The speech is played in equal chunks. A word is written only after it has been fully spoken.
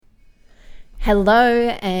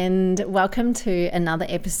Hello, and welcome to another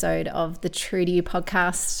episode of the True to You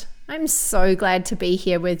podcast. I'm so glad to be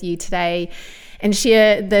here with you today and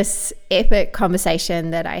share this epic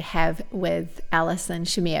conversation that I have with Alison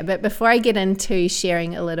Shamir. But before I get into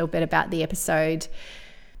sharing a little bit about the episode,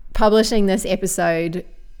 publishing this episode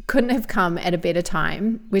couldn't have come at a better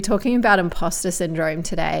time. We're talking about imposter syndrome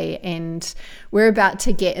today, and we're about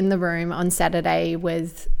to get in the room on Saturday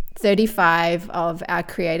with 35 of our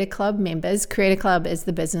Creator Club members. Creator Club is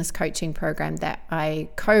the business coaching program that I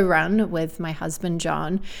co-run with my husband,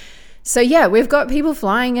 John. So yeah, we've got people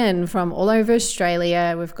flying in from all over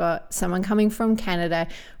Australia. We've got someone coming from Canada,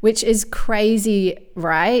 which is crazy,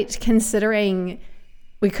 right? Considering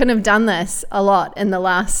we couldn't have done this a lot in the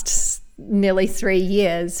last nearly 3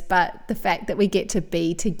 years, but the fact that we get to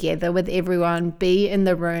be together with everyone, be in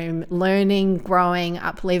the room, learning, growing,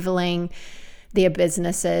 up-leveling their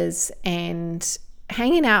businesses and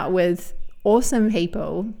hanging out with awesome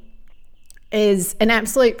people is an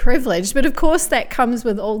absolute privilege. But of course that comes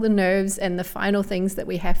with all the nerves and the final things that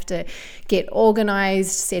we have to get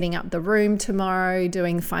organized, setting up the room tomorrow,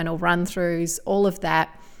 doing final run-throughs, all of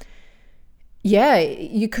that. Yeah,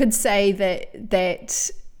 you could say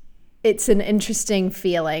that it's an interesting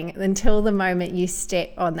feeling until the moment you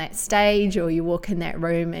step on that stage or you walk in that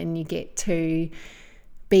room and you get to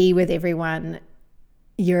be with everyone.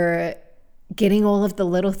 You're getting all of the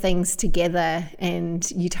little things together and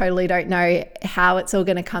you totally don't know how it's all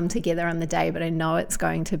going to come together on the day, but I know it's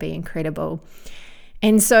going to be incredible.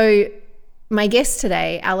 And so my guest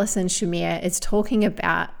today, Alison Shamir, is talking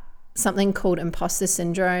about something called imposter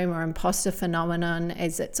syndrome or imposter phenomenon,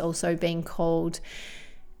 as it's also being called,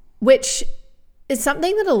 which is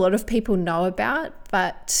something that a lot of people know about,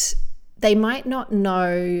 but they might not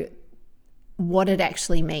know what it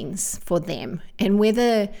actually means for them and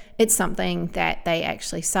whether it's something that they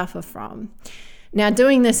actually suffer from. Now,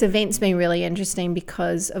 doing this event's been really interesting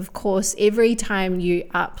because, of course, every time you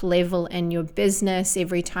up level in your business,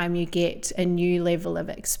 every time you get a new level of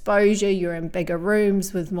exposure, you're in bigger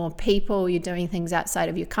rooms with more people, you're doing things outside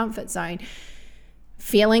of your comfort zone,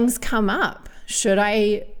 feelings come up. Should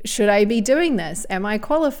I be doing this? Am I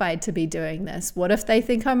qualified to be doing this? What if they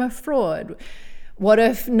think I'm a fraud? What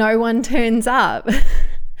if no one turns up?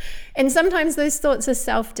 And sometimes those thoughts are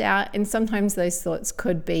self-doubt, and sometimes those thoughts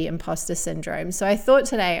could be imposter syndrome. So I thought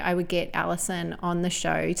today I would get Alison on the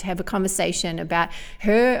show to have a conversation about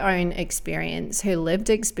her own experience, her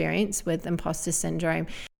lived experience with imposter syndrome,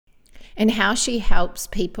 and how she helps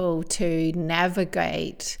people to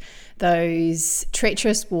navigate those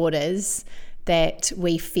treacherous waters that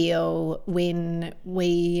we feel when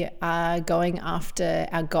we are going after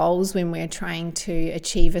our goals, when we're trying to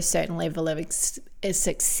achieve a certain level of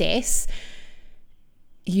success.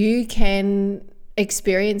 You can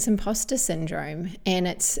experience imposter syndrome, and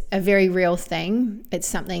it's a very real thing. It's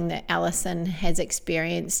something that Alison has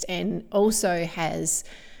experienced and also has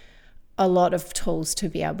a lot of tools to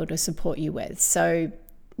be able to support you with. So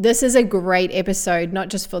this is a great episode, not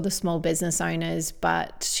just for the small business owners,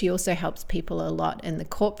 but she also helps people a lot in the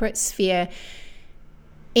corporate sphere.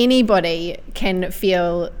 Anybody can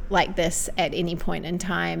feel like this at any point in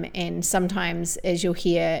time. And sometimes, as you'll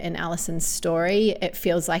hear in Alison's story, it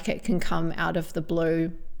feels like it can come out of the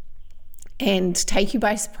blue and take you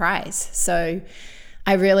by surprise. So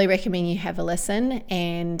I really recommend you have a listen.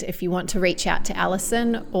 And if you want to reach out to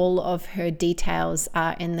Alison, all of her details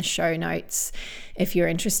are in the show notes if you're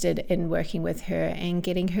interested in working with her and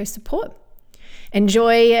getting her support.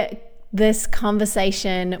 Enjoy this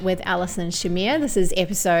conversation with Alison Shamir. This is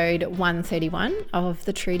episode 131 of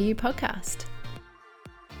the True to You podcast.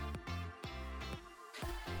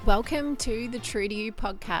 Welcome to the True to You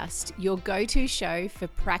podcast, your go-to show for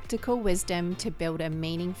practical wisdom to build a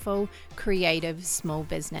meaningful, creative small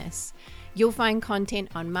business. You'll find content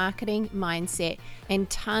on marketing, mindset, and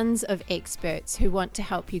tons of experts who want to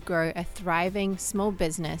help you grow a thriving small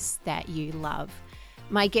business that you love.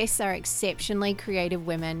 My guests are exceptionally creative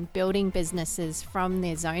women building businesses from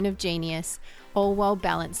their zone of genius, all while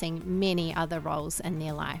balancing many other roles in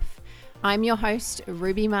their life. I'm your host,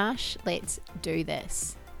 Ruby Marsh. Let's do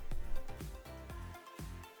this.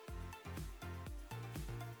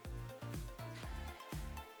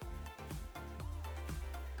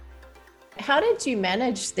 How did you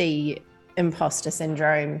manage the imposter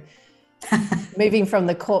syndrome moving from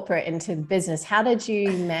the corporate into the business? How did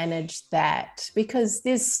you manage that? Because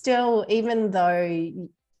there's still, even though,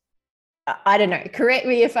 I don't know, correct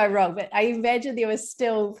me if I'm wrong, but I imagine there were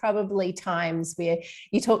still probably times where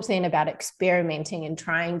you talked then about experimenting and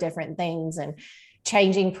trying different things and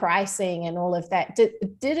changing pricing and all of that. Did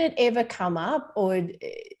it ever come up, or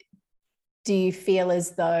do you feel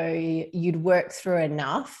as though you'd worked through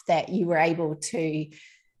enough that you were able to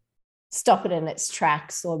stop it in its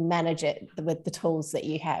tracks or manage it with the tools that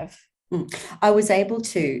you have? I was able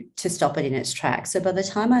to stop it in its tracks. So by the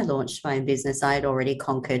time I launched my own business, I had already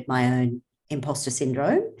conquered my own imposter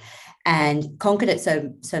syndrome and conquered it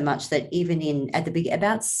so much that even in at the big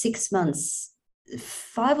about 6 months,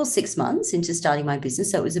 5 or 6 months into starting my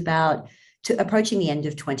business, so it was about to approaching the end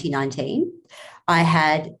of 2019, I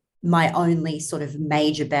had my only sort of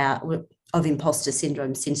major bout of imposter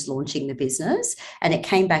syndrome since launching the business, and it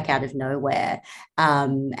came back out of nowhere.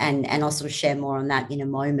 And I'll sort of share more on that in a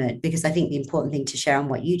moment, because I think the important thing to share on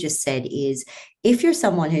what you just said is, if you're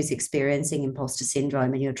someone who's experiencing imposter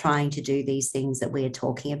syndrome and you're trying to do these things that we're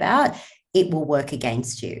talking about, it will work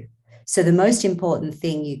against you. So the most important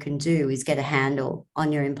thing you can do is get a handle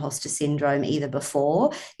on your imposter syndrome, either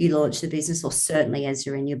before you launch the business or certainly as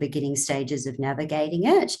you're in your beginning stages of navigating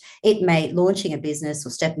it. It may launching a business or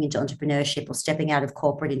stepping into entrepreneurship or stepping out of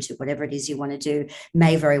corporate into whatever it is you want to do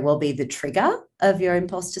may very well be the trigger of your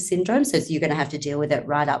imposter syndrome. So you're going to have to deal with it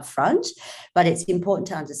right up front. But it's important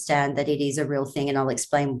to understand that it is a real thing. And I'll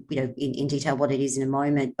explain, in detail what it is in a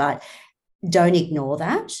moment. But don't ignore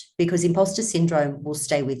that, because imposter syndrome will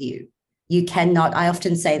stay with you. You cannot, I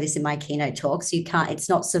often say this in my keynote talks, it's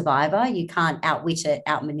not Survivor. You can't outwit it,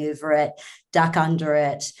 outmaneuver it, duck under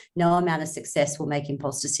it. No amount of success will make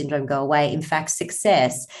imposter syndrome go away. In fact,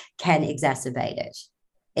 success can exacerbate it.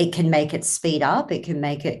 It can make it speed up. It can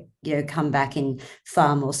make it, come back in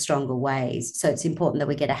far more stronger ways. So it's important that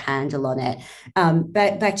we get a handle on it.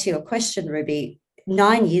 Back to your question, Ruby.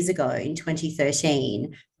 9 years ago in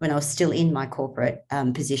 2013, when I was still in my corporate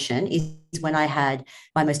position, is when I had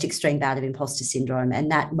my most extreme bout of imposter syndrome.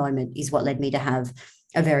 And that moment is what led me to have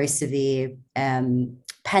a very severe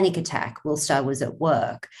panic attack whilst I was at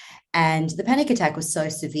work. And the panic attack was so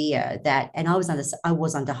severe that, and I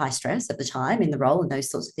was under high stress at the time in the role and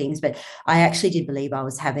those sorts of things, but I actually did believe I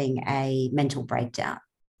was having a mental breakdown.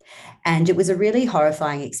 And it was a really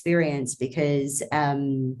horrifying experience because,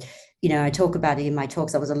 I talk about it in my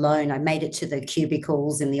talks. I was alone. I made it to the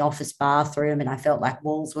cubicles in the office bathroom and I felt like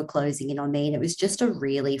walls were closing in on me. And it was just a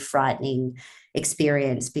really frightening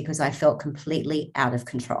experience because I felt completely out of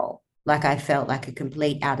control. Like I felt like a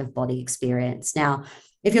complete out of body experience. Now,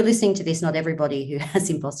 if you're listening to this, not everybody who has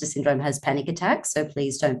imposter syndrome has panic attacks. So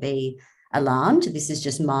please don't be alarmed. This is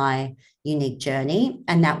just my unique journey.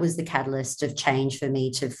 And that was the catalyst of change for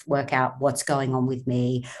me to work out what's going on with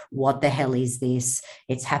me. What the hell is this?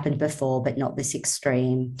 It's happened before, but not this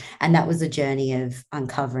extreme. And that was a journey of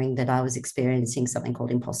uncovering that I was experiencing something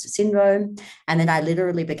called imposter syndrome. And then I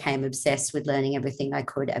literally became obsessed with learning everything I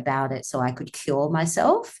could about it so I could cure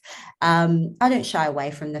myself. I don't shy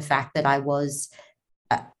away from the fact that I was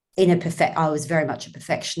I was very much a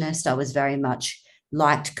perfectionist. I was very much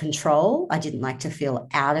liked control. I didn't like to feel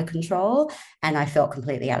out of control, and I felt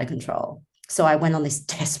completely out of control. So I went on this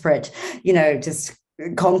desperate, just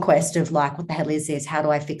conquest of like, what the hell is this? How do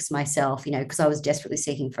I fix myself? Because I was desperately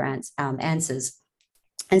seeking for answers.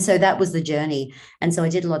 And so that was the journey. And so I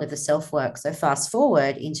did a lot of the self work. So fast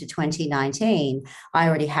forward into 2019, I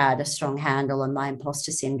already had a strong handle on my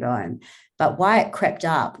imposter syndrome. But why it crept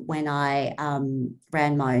up when I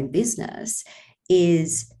ran my own business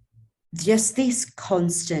is just this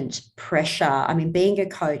constant pressure. I mean, being a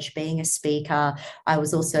coach, being a speaker, I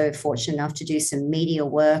was also fortunate enough to do some media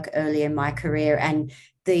work early in my career. And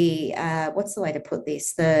the what's the way to put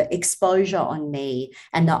this, the exposure on me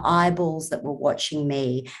and the eyeballs that were watching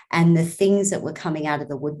me and the things that were coming out of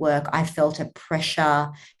the woodwork, I felt a pressure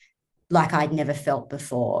like I'd never felt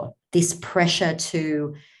before. This pressure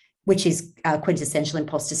to, which is quintessential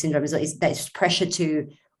imposter syndrome, is this pressure to,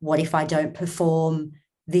 what if I don't perform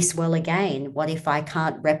this well again? What if I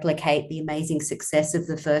can't replicate the amazing success of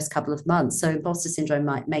the first couple of months? So imposter syndrome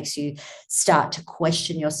makes you start to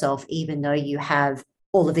question yourself, even though you have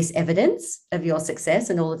all of this evidence of your success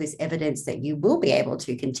and all of this evidence that you will be able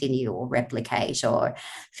to continue or replicate or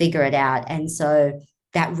figure it out. And so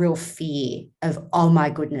that real fear of, oh my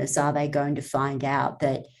goodness, are they going to find out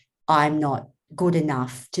that I'm not good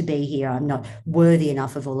enough to be here? I'm not worthy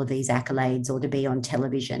enough of all of these accolades or to be on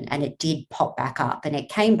television. And it did pop back up, and it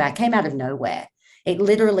came out of nowhere. It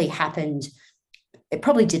literally happened. It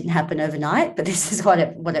probably didn't happen overnight, but this is what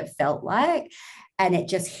it felt like. And it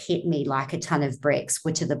just hit me like a ton of bricks,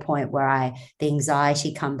 which to the point where the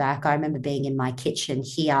anxiety come back. I remember being in my kitchen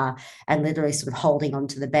here and literally sort of holding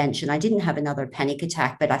onto the bench. And I didn't have another panic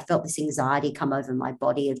attack, but I felt this anxiety come over my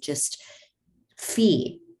body of just fear.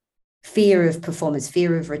 fear of performance,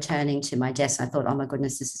 fear of returning to my desk. I thought, oh my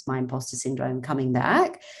goodness, this is my imposter syndrome coming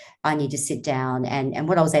back. I need to sit down. And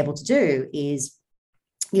what I was able to do is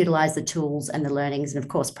utilize the tools and the learnings, and of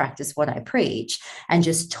course, practice what I preach, and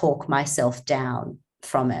just talk myself down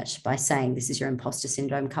from it by saying, this is your imposter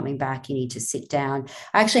syndrome coming back. You need to sit down.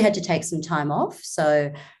 I actually had to take some time off.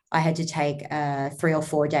 So I had to take 3 or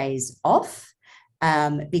 4 days off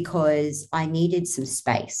because I needed some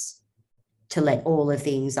space to let all of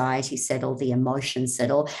the anxiety settle, the emotions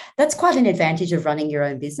settle. That's quite an advantage of running your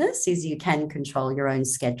own business, is you can control your own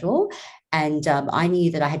schedule. And I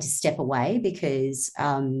knew that I had to step away because,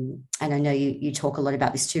 and I know you talk a lot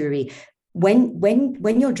about this too, Ruby,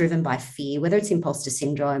 when you're driven by fear, whether it's imposter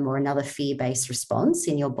syndrome or another fear-based response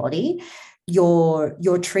in your body, you're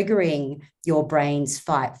triggering your brain's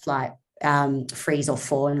fight, flight, freeze or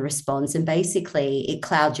fawn response. And basically it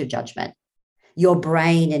clouds your judgment. Your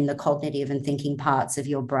brain and the cognitive and thinking parts of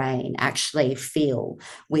your brain actually feel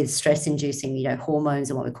with stress inducing, hormones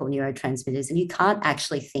and what we call neurotransmitters, and you can't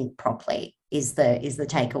actually think properly is the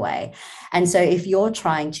takeaway. And so if you're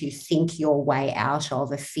trying to think your way out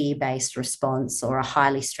of a fear-based response or a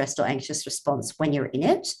highly stressed or anxious response when you're in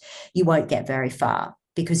it, you won't get very far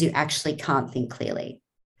because you actually can't think clearly.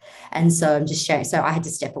 And so I'm just sharing. So I had to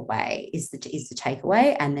step away is the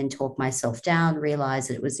takeaway, and then talk myself down, realize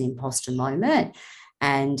that it was an imposter moment.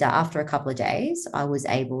 And after a couple of days, I was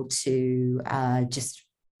able to just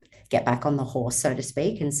get back on the horse, so to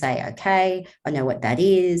speak, and say, okay, I know what that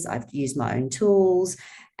is. I've used my own tools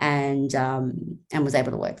and was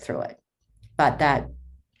able to work through it. But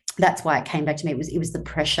that's why it came back to me. It was the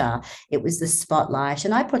pressure, it was the spotlight.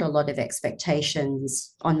 And I put a lot of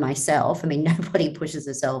expectations on myself. I mean, nobody pushes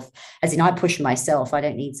herself, as in I push myself. I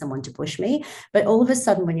don't need someone to push me. But all of a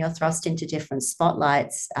sudden, when you're thrust into different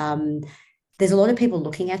spotlights, there's a lot of people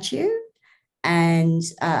looking at you. And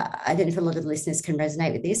I don't know if a lot of the listeners can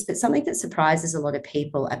resonate with this, but something that surprises a lot of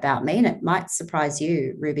people about me, and it might surprise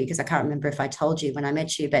you, Ruby, because I can't remember if I told you when I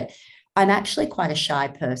met you, but I'm actually quite a shy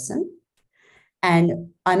person. And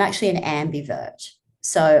I'm actually an ambivert.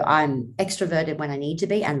 So I'm extroverted when I need to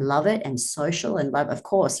be and love it, and social and love, of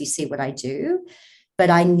course, you see what I do, but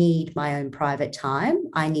I need my own private time.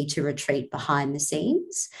 I need to retreat behind the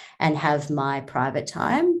scenes and have my private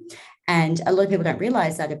time. And a lot of people don't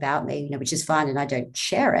realize that about me, which is fine. And I don't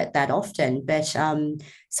share it that often, but so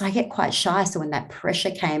I get quite shy. So when that pressure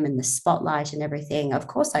came and the spotlight and everything, of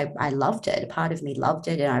course, I loved it. A part of me loved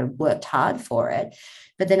it and I worked hard for it.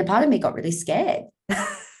 But then a part of me got really scared,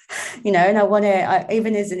 and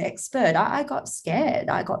even as an expert, I got scared.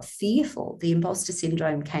 I got fearful. The imposter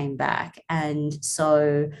syndrome came back. And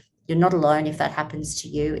so you're not alone if that happens to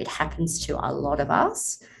you. It happens to a lot of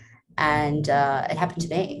us. And it happened to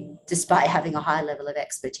me, despite having a high level of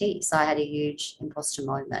expertise. I had a huge imposter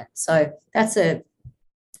moment. So that's I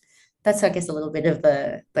guess, a little bit of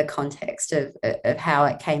the context of how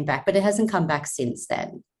it came back. But it hasn't come back since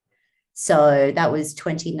then. So that was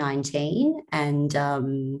 2019, and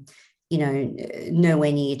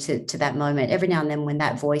nowhere near to that moment. Every now and then when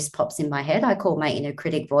that voice pops in my head, I call my inner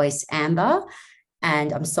critic voice Amber.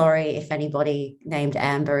 And I'm sorry if anybody named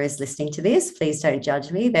Amber is listening to this, please don't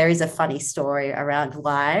judge me. There is a funny story around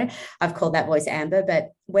why I've called that voice Amber.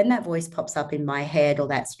 But when that voice pops up in my head, or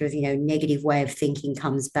that sort of, negative way of thinking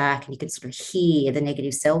comes back, and you can sort of hear the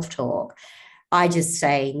negative self-talk, I just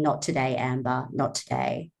say, not today, Amber, not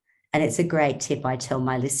today. And it's a great tip I tell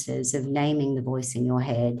my listeners, of naming the voice in your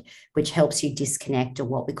head, which helps you disconnect, or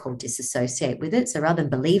what we call disassociate with it. So rather than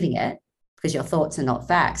believing it, because your thoughts are not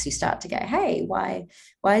facts, you start to go, hey, why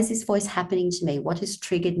is this voice happening to me? What has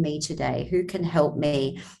triggered me today? Who can help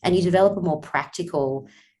me? And you develop a more practical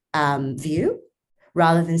view,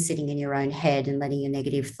 rather than sitting in your own head and letting your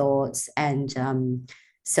negative thoughts and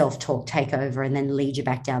self-talk take over and then lead you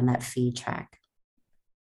back down that fear track.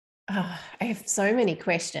 Oh, I have so many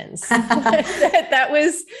questions. that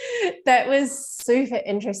was super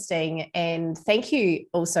interesting. And thank you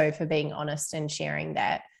also for being honest and sharing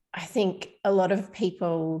that. I think a lot of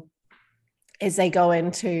people, as they go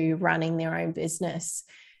into running their own business,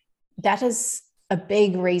 that is a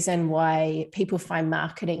big reason why people find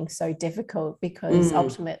marketing so difficult, because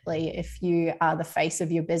ultimately, if you are the face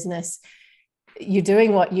of your business, you're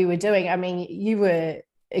doing what you were doing. I mean, you were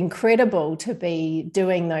incredible to be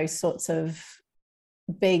doing those sorts of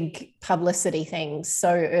big publicity things so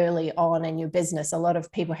early on in your business. A lot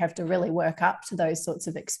of people have to really work up to those sorts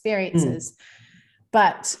of experiences.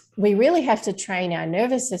 But we really have to train our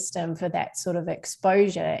nervous system for that sort of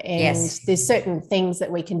exposure. And there's certain things that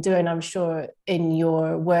we can do. And I'm sure in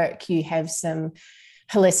your work, you have some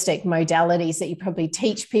holistic modalities that you probably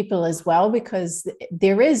teach people as well, because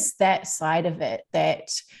there is that side of it that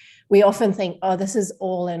we often think, oh, this is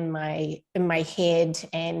all in my head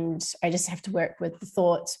and I just have to work with the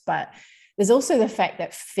thoughts. But there's also the fact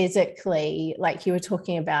that physically, like you were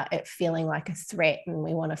talking about it feeling like a threat and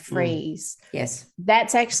we want to freeze. Yes.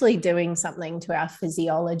 That's actually doing something to our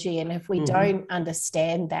physiology. And if we don't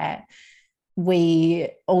understand that, we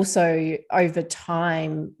also over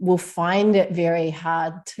time will find it very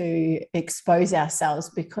hard to expose ourselves,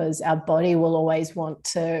 because our body will always want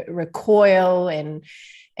to recoil, and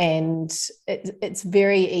it's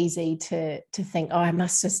very easy to think, oh, I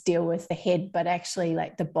must just deal with the head, but actually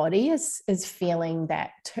like the body is feeling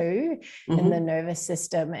that too in the nervous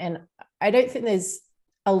system. And I don't think there's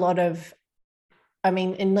a lot of, I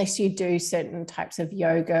mean, unless you do certain types of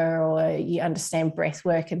yoga or you understand breath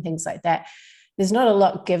work and things like that, there's not a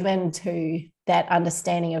lot given to that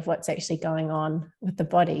understanding of what's actually going on with the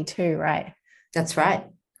body too, right? That's right.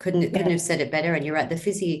 Couldn't have said it better. And you're right. The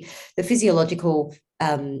physiological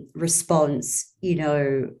response,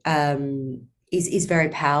 is very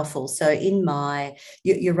powerful. So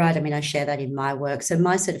you're right. I mean, I share that in my work. So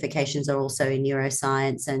my certifications are also in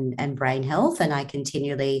neuroscience and brain health, and I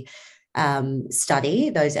continually study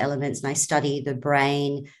those elements, and I study the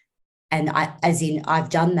brain. And I've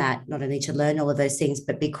done that not only to learn all of those things,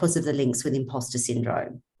 but because of the links with imposter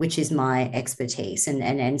syndrome, which is my expertise.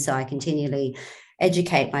 And so I continually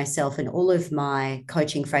educate myself, and all of my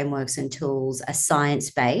coaching frameworks and tools are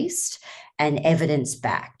science-based and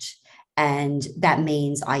evidence-backed. And that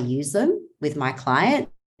means I use them with my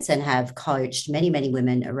clients and have coached many, many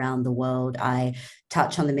women around the world. I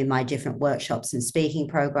touch on them in my different workshops and speaking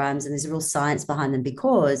programs. And there's a real science behind them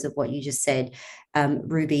because of what you just said,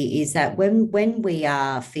 Ruby, is that when we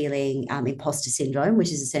are feeling imposter syndrome,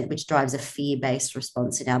 which drives a fear-based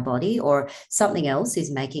response in our body, or something else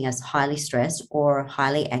is making us highly stressed or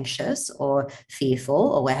highly anxious or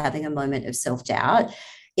fearful, or we're having a moment of self-doubt,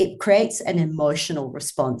 it creates an emotional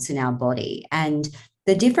response in our body. And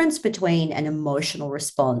the difference between an emotional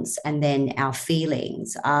response and then our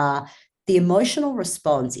feelings are, the emotional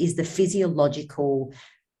response is the physiological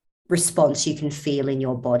response you can feel in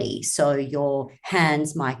your body. So your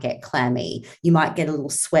hands might get clammy. You might get a little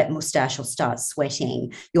sweat mustache or start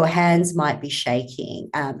sweating. Your hands might be shaking,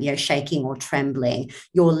 shaking or trembling.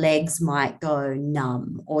 Your legs might go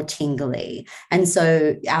numb or tingly. And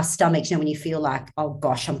so our stomachs, when you feel like, oh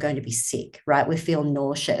gosh, I'm going to be sick, right? We feel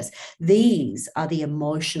nauseous. These are the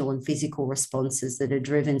emotional and physical responses that are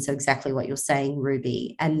driven. So exactly what you're saying,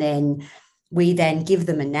 Ruby. And then we then give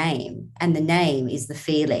them a name, and the name is the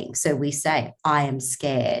feeling. So we say, I am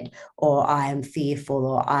scared, or I am fearful,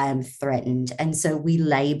 or I am threatened. And so we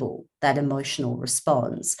label that emotional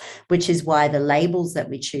response, which is why the labels that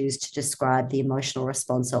we choose to describe the emotional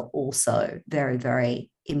response are also very, very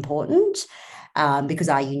important. Because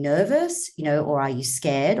are you nervous, or are you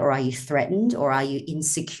scared, or are you threatened, or are you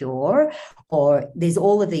insecure? Or there's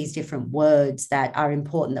all of these different words that are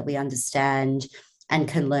important that we understand and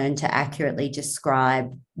can learn to accurately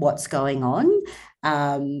describe what's going on.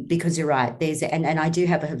 Because you're right, and I do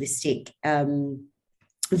have a holistic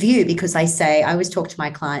view, because I always talk to my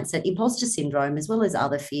clients that imposter syndrome, as well as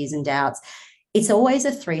other fears and doubts, it's always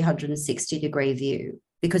a 360-degree view.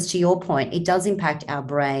 Because to your point, it does impact our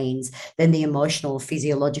brains, then the emotional,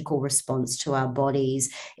 physiological response to our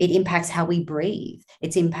bodies. It impacts how we breathe.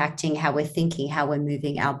 It's impacting how we're thinking, how we're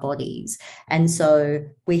moving our bodies. And so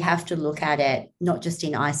we have to look at it not just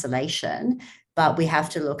in isolation, but we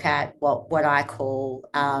have to look at what I call,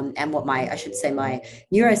 and what my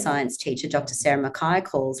neuroscience teacher, Dr. Sarah Mackay,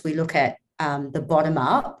 calls, we look at the bottom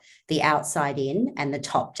up, the outside in, and the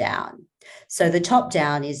top down. So the top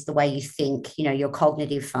down is the way you think, your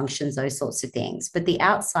cognitive functions, those sorts of things. But the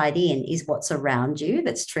outside in is what's around you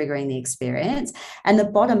that's triggering the experience. And the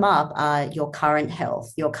bottom up are your current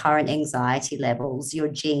health, your current anxiety levels, your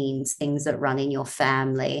genes, things that run in your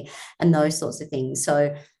family, and those sorts of things.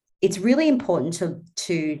 So it's really important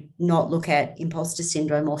to not look at imposter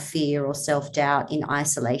syndrome or fear or self-doubt in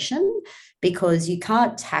isolation, because you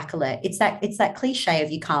can't tackle it. It's that cliche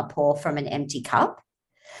of you can't pour from an empty cup.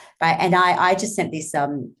 Right. And I just sent this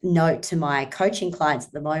note to my coaching clients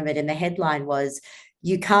at the moment, and the headline was,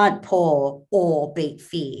 you can't pour or beat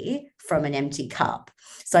fear from an empty cup.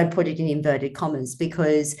 So I put it in inverted commas,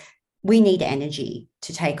 because we need energy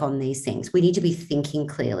to take on these things. We need to be thinking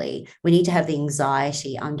clearly. We need to have the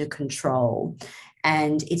anxiety under control.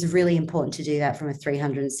 And it's really important to do that from a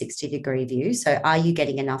 360-degree view. So are you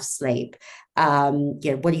getting enough sleep?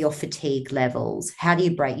 What are your fatigue levels? How do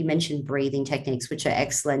you break? You mentioned breathing techniques, which are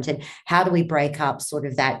excellent. And how do we break up sort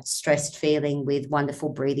of that stressed feeling with wonderful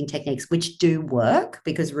breathing techniques, which do work,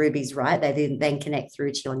 because Ruby's right. They then connect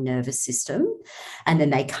through to your nervous system, and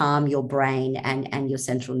then they calm your brain and your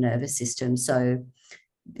central nervous system. So,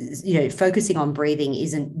 focusing on breathing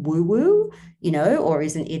isn't woo woo, or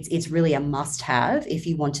isn't, it's really a must have if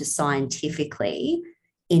you want to scientifically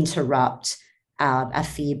interrupt a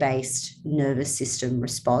fear-based nervous system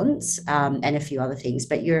response, and a few other things.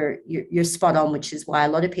 But you're spot on, which is why a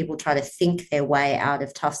lot of people try to think their way out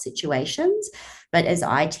of tough situations. But as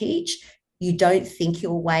I teach, you don't think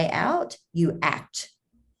your way out, you act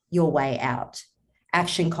your way out.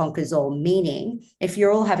 Action conquers all, meaning if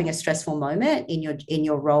you're all having a stressful moment in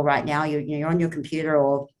your role right now, you're on your computer,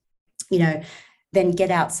 or then get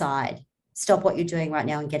outside. Stop what you're doing right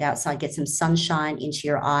now and get outside. Get some sunshine into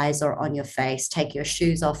your eyes or on your face. Take your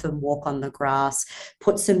shoes off and walk on the grass.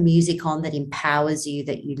 Put some music on that empowers you,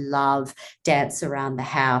 that you love. Dance around the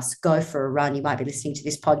house. Go for a run. You might be listening to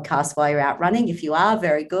this podcast while you're out running. If you are,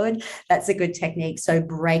 very good. That's a good technique. So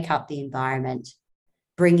break up the environment.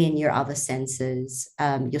 Bring in your other senses,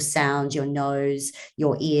 your sound, your nose,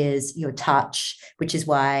 your ears, your touch, which is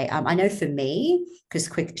why I know for me, because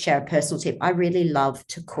quick share a personal tip, I really love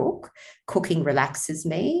to cook. Cooking relaxes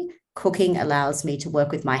me. Cooking allows me to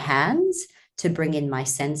work with my hands, to bring in my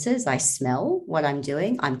senses. I smell what I'm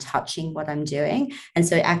doing. I'm touching what I'm doing. And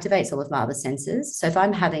so it activates all of my other senses. So if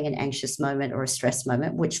I'm having an anxious moment or a stress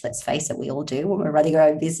moment, which, let's face it, we all do when we're running our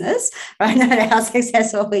own business, right? No matter how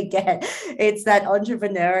successful we get, it's that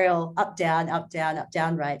entrepreneurial up, down,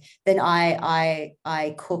 right? Then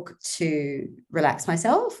I cook to relax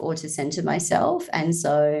myself or to center myself. And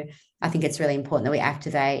so I think it's really important that we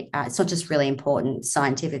activate. It's not just really important,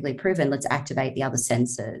 scientifically proven. Let's activate the other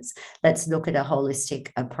senses. Let's look at a holistic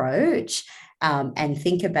approach, and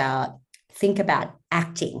think about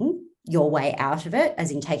acting your way out of it, as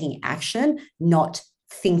in taking action, not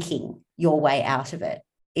thinking your way out of it.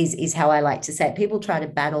 Is how I like to say it. People try to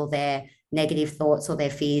battle their negative thoughts or their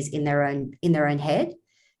fears in their own head.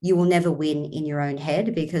 You will never win in your own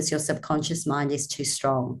head, because your subconscious mind is too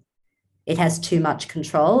strong. It has too much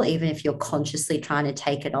control. Even if you're consciously trying to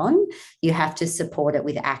take it on, you have to support it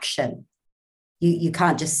with action. You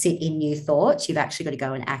can't just sit in new thoughts. You've actually got to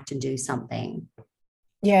go and act and do something.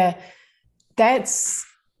 Yeah, that's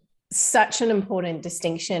such an important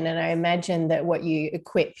distinction. And I imagine that what you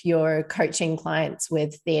equip your coaching clients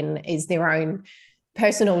with then is their own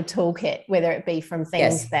personal toolkit, whether it be from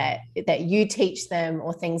things that you teach them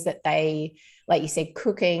or things that they, like you said,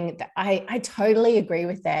 cooking. I totally agree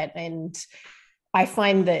with that. And I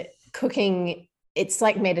find that cooking, it's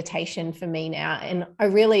like meditation for me now. And I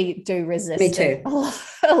really do resist it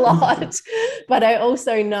a lot. But I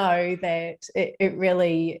also know that it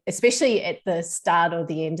really, especially at the start or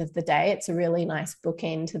the end of the day, it's a really nice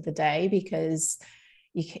bookend to the day, because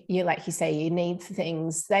you like you say, you need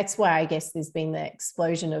things. That's why I guess there's been the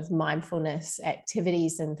explosion of mindfulness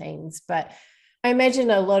activities and things. But I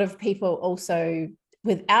imagine a lot of people also,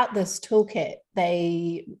 without this toolkit,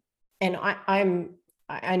 I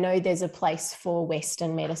know there's a place for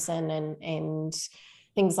Western medicine and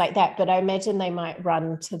things like that, but I imagine they might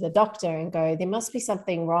run to the doctor and go, there must be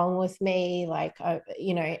something wrong with me,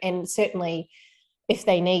 and certainly if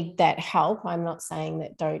they need that help, I'm not saying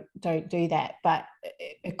that don't do that, but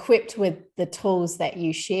equipped with the tools that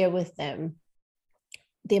you share with them,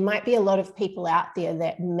 there might be a lot of people out there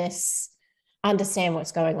that misunderstand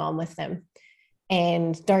what's going on with them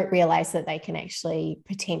and don't realize that they can actually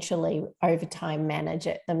potentially over time manage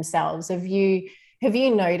it themselves. Have you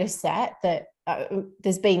noticed that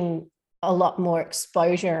there's been a lot more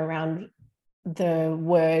exposure around the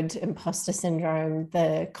word imposter syndrome,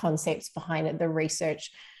 the concepts behind it, the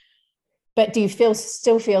research? But do you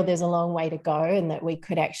still feel there's a long way to go, and that we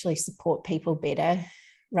could actually support people better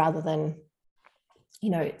rather than,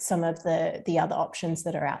 some of the other options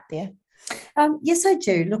that are out there? Yes, I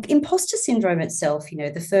do. Look, imposter syndrome itself,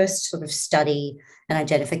 the first sort of study and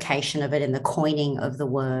identification of it, and the coining of the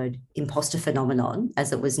word imposter phenomenon,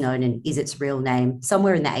 as it was known and is its real name,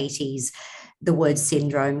 somewhere in the 80s, the word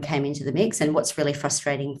syndrome came into the mix. And what's really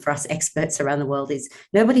frustrating for us experts around the world is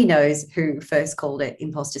nobody knows who first called it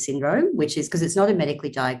imposter syndrome, which is because it's not a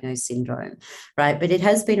medically diagnosed syndrome, right? But it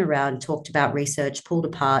has been around, talked about, researched, pulled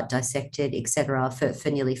apart, dissected, etc.,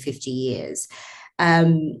 for nearly 50 years.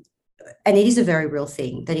 And it is a very real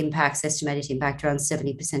thing that estimated to impact around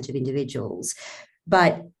 70% of individuals.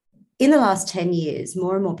 But in the last 10 years,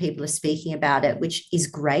 more and more people are speaking about it, which is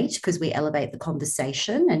great because we elevate the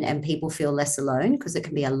conversation and people feel less alone because it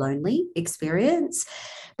can be a lonely experience.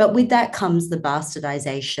 But with that comes the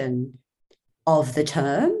bastardization of the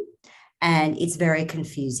term. And it's very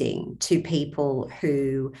confusing to people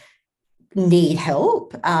who need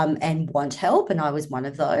help and want help. And I was one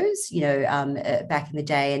of those, back in the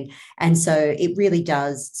day. And so it really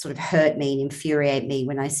does sort of hurt me and infuriate me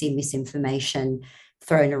when I see misinformation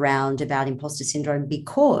thrown around about imposter syndrome,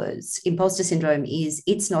 because imposter syndrome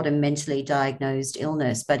it's not a mentally diagnosed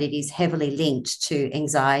illness, but it is heavily linked to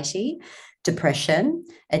anxiety, depression,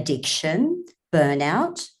 addiction,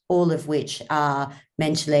 burnout, all of which are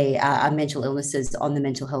mental illnesses on the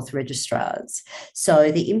mental health registrars.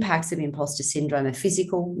 So the impacts of imposter syndrome are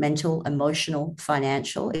physical, mental, emotional,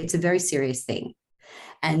 financial. It's a very serious thing.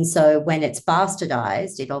 And so when it's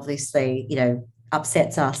bastardized, it obviously,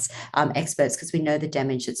 upsets us experts because we know the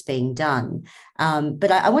damage that's being done.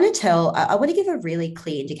 But I want to give a really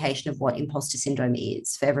clear indication of what imposter syndrome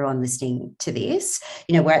is for everyone listening to this.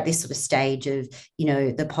 We're at this sort of stage of,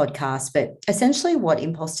 the podcast, but essentially what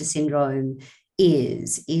imposter syndrome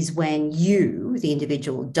is when you, the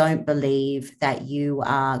individual, don't believe that you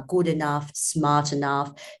are good enough, smart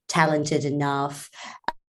enough, talented enough,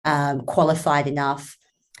 qualified enough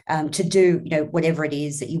to do, whatever it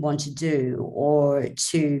is that you want to do, or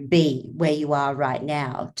to be where you are right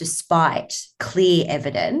now, despite clear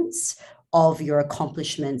evidence of your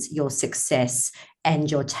accomplishments, your success,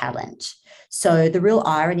 and your talent. So the real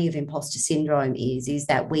irony of imposter syndrome is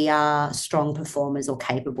that we are strong performers or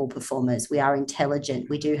capable performers. We are intelligent.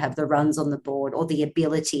 We do have the runs on the board or the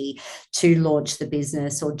ability to launch the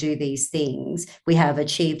business or do these things. We have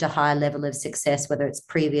achieved a high level of success, whether it's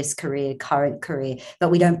previous career, current career,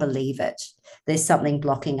 but we don't believe it. There's something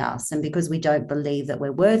blocking us. And because we don't believe that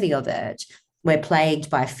we're worthy of it, we're plagued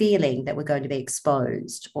by feeling that we're going to be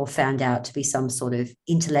exposed or found out to be some sort of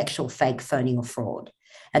intellectual fake, phony, or fraud.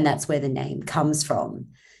 And that's where the name comes from.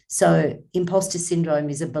 So imposter syndrome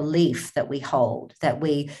is a belief that we hold,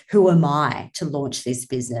 who am I to launch this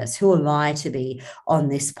business? Who am I to be on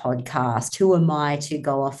this podcast? Who am I to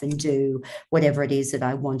go off and do whatever it is that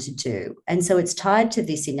I want to do? And so it's tied to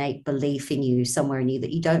this innate belief in you, somewhere in you,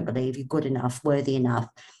 that you don't believe you're good enough, worthy enough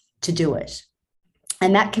to do it.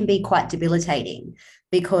 And that can be quite debilitating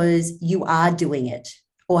because you are doing it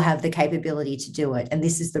or have the capability to do it. And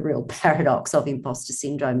this is the real paradox of imposter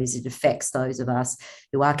syndrome, is it affects those of us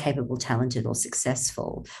who are capable, talented, or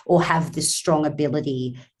successful, or have this strong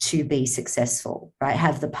ability to be successful, right?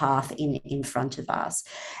 Have the path in front of us.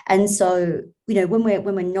 And so, when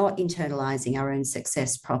we're not internalizing our own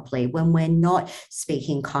success properly, when we're not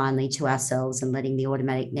speaking kindly to ourselves and letting the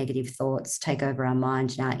automatic negative thoughts take over our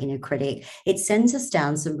mind and our inner critic, it sends us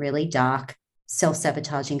down some really dark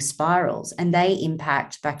self-sabotaging spirals, and they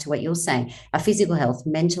impact, back to what you're saying, our physical health,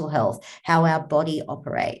 mental health, how our body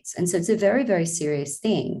operates. And so it's a very, very serious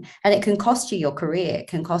thing, and it can cost you your career, it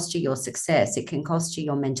can cost you your success, it can cost you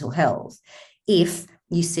your mental health if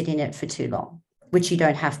you sit in it for too long, which you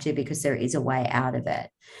don't have to, because there is a way out of it.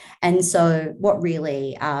 And so what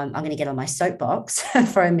really, I'm going to get on my soapbox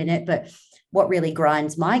for a minute, but what really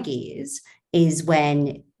grinds my gears is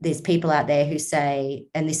when there's people out there who say,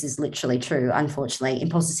 and this is literally true, unfortunately,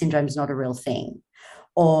 imposter syndrome is not a real thing,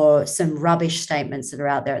 or some rubbish statements that are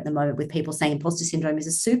out there at the moment with people saying imposter syndrome is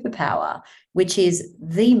a superpower, which is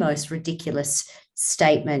the most ridiculous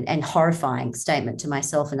statement and horrifying statement to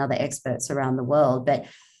myself and other experts around the world. But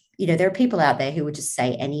there are people out there who would just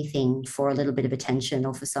say anything for a little bit of attention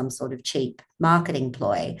or for some sort of cheap marketing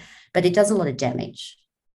ploy, but it does a lot of damage.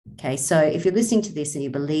 Okay, so if you're listening to this and you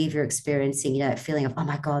believe you're experiencing, a feeling of, oh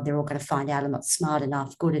my God, they're all going to find out I'm not smart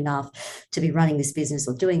enough, good enough to be running this business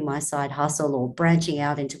or doing my side hustle or branching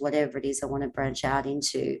out into whatever it is I want to branch out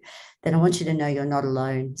into, then I want you to know you're not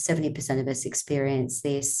alone. 70% of us experience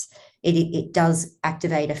this. It does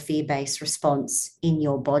activate a fear-based response in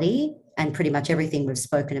your body, and pretty much everything we've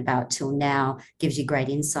spoken about till now gives you great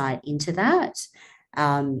insight into that.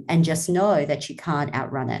 And just know that you can't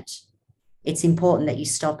outrun it. It's important that you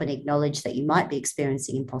stop and acknowledge that you might be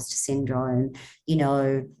experiencing imposter syndrome.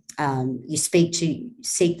 You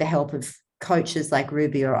seek the help of coaches like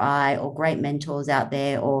Ruby or I, or great mentors out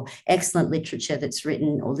there, or excellent literature that's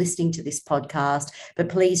written, or listening to this podcast. But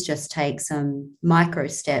please just take some micro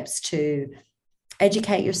steps to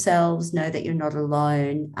educate yourselves, know that you're not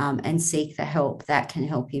alone, and seek the help that can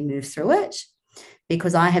help you move through it.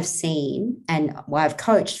 Because I have seen, and I've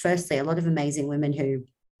coached, firstly, a lot of amazing women who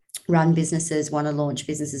run businesses, want to launch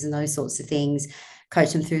businesses and those sorts of things,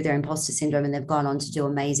 coach them through their imposter syndrome, and they've gone on to do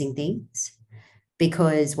amazing things.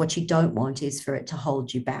 Because what you don't want is for it to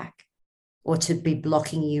hold you back. or to be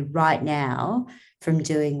blocking you right now from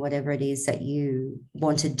doing whatever it is that you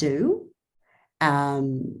want to do.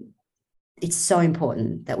 It's so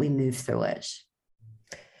important that we move through it.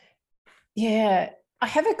 Yeah, I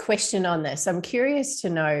have a question on this. I'm curious to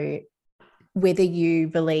know whether you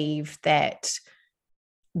believe that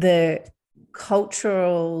the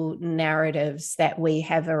cultural narratives that we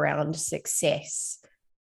have around success,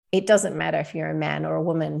 it doesn't matter if you're a man or a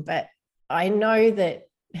woman, but I know that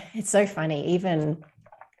it's so funny. Even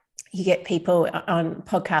you get people on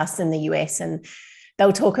podcasts in the US and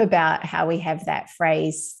they'll talk about how we have that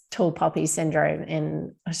phrase tall poppy syndrome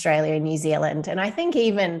in Australia and New Zealand. And I think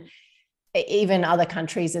even other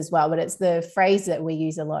countries as well, but it's the phrase that we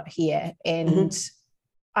use a lot here. And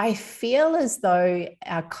I feel as though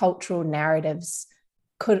our cultural narratives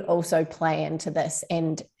could also play into this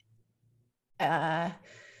and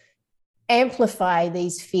amplify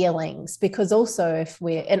these feelings, because also if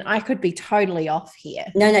we're, and I could be totally off here.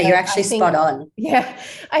 No, you're actually spot on. Yeah.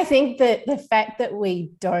 I think that the fact that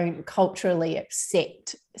we don't culturally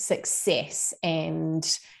accept success and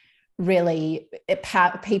really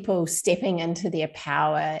people stepping into their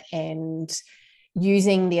power and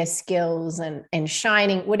using their skills and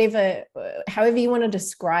shining, whatever, however you want to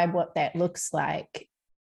describe what that looks like,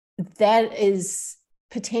 that is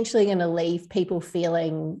potentially going to leave people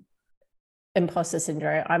feeling imposter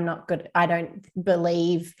syndrome. I'm not good. I don't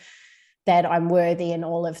believe that I'm worthy and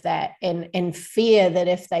all of that, and fear that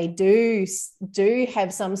if they do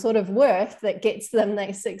have some sort of worth that gets them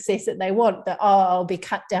the success that they want, that, I'll be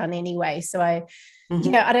cut down anyway. So I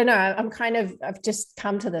don't know. I've just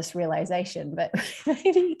come to this realization, but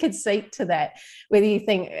maybe you could speak to that, whether you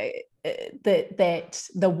think that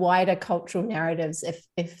the wider cultural narratives,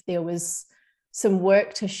 if there was some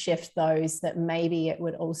work to shift those, that maybe it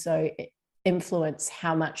would also influence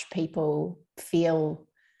how much people feel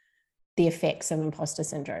the effects of imposter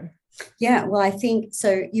syndrome. Yeah, well, I think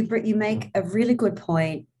so. You make a really good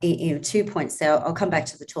point. 2 points there. I'll come back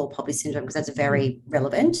to the tall poppy syndrome because that's very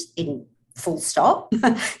relevant in full stop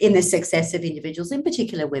in the success of individuals, in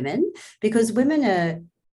particular women, because women are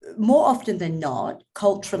more often than not,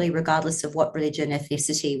 culturally, regardless of what religion,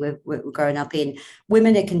 ethnicity we're growing up in,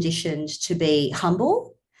 women are conditioned to be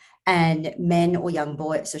humble. And men or young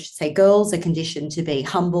boys, I should say girls, are conditioned to be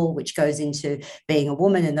humble, which goes into being a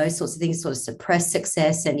woman and those sorts of things, sort of suppress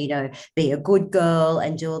success and, be a good girl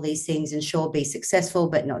and do all these things and sure, be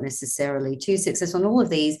successful, but not necessarily too successful. And all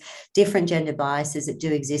of these different gender biases that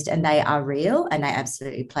do exist, and they are real and they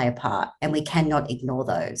absolutely play a part. And we cannot ignore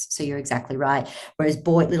those. So you're exactly right. Whereas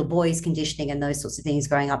little boys conditioning and those sorts of things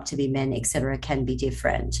growing up to be men, etc., can be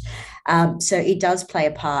different. So it does play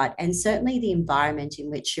a part. And certainly the environment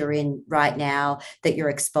in which you're in right now that you're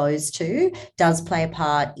exposed to does play a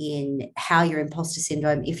part in how your imposter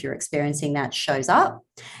syndrome, if you're experiencing that, shows up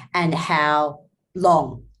and how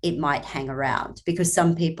long it might hang around, because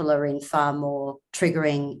some people are in far more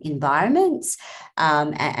triggering environments,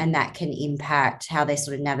 and that can impact how they're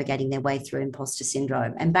sort of navigating their way through imposter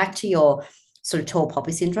syndrome. And back to your sort of tall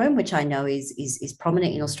poppy syndrome, which I know is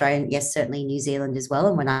prominent in Australia, and yes, certainly New Zealand as well.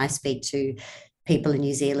 And when I speak to people in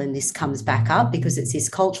New Zealand, this comes back up because it's this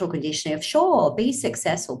cultural conditioning of, sure, be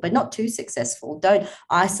successful, but not too successful. Don't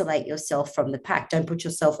isolate yourself from the pack. Don't put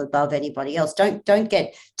yourself above anybody else. Don't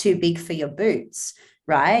get too big for your boots,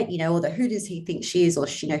 right? Or who does he think she is, or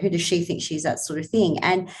who does she think she is, that sort of thing.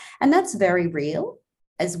 And that's very real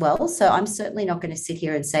as well. So I'm certainly not going to sit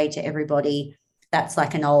here and say to everybody that's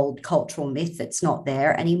like an old cultural myth that's not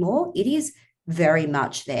there anymore. It is very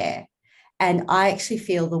much there. And I actually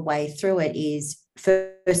feel the way through it is,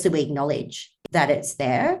 firstly, we acknowledge that it's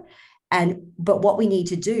there. But what we need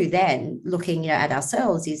to do then, looking at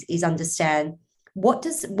ourselves, is understand what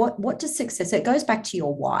does success, so it goes back to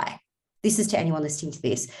your why. This is to anyone listening to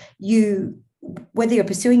this. Whether you're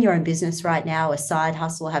pursuing your own business right now, a side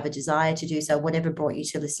hustle, have a desire to do so, whatever brought you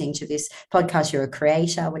to listening to this podcast, you're a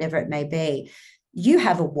creator, whatever it may be, you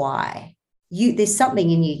have a why. There's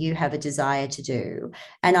something in you have a desire to do.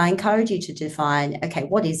 And I encourage you to define, okay,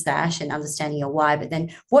 what is that, and understanding your why, but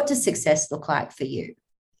then what does success look like for you?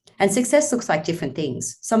 And success looks like different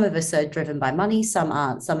things. Some of us are driven by money, some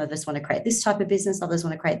aren't. Some of us want to create this type of business, others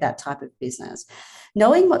want to create that type of business.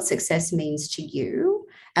 Knowing what success means to you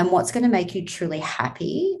and what's going to make you truly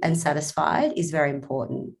happy and satisfied is very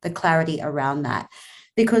important, the clarity around that.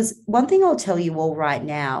 Because one thing I'll tell you all right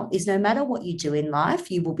now is, no matter what you do in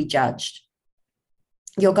life, you will be judged.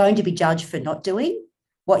 You're going to be judged for not doing,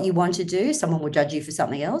 what you want to do, someone will judge you for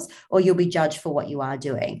something else, or you'll be judged for what you are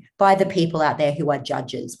doing by the people out there who are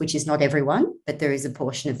judges, which is not everyone, but there is a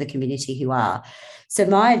portion of the community who are. So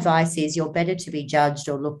my advice is you're better to be judged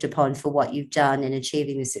or looked upon for what you've done in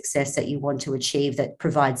achieving the success that you want to achieve that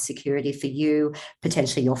provides security for you,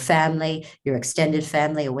 potentially your family, your extended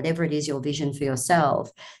family, or whatever it is your vision for yourself,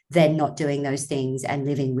 than not doing those things and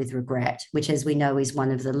living with regret, which, as we know, is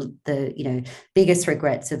one of the biggest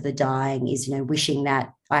regrets of the dying, is wishing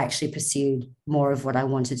that I actually pursued more of what I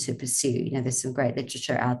wanted to pursue. There's some great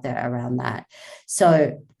literature out there around that.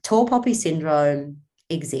 So tall poppy syndrome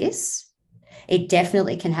exists. It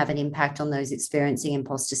definitely can have an impact on those experiencing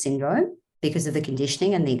imposter syndrome because of the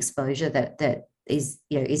conditioning and the exposure that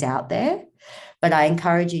is out there. But I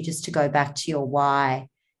encourage you just to go back to your why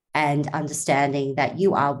and understanding that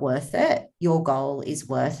you are worth it. Your goal is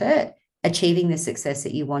worth it. Achieving the success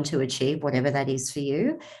that you want to achieve, whatever that is for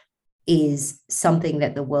you, is something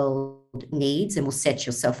that the world needs and will set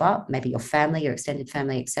yourself up, maybe your family, your extended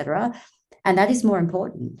family, etc. And that is more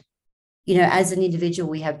important. As an individual,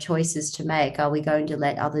 we have choices to make. Are we going to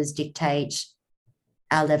let others dictate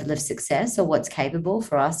our level of success or what's capable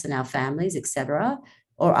for us and our families, etc.?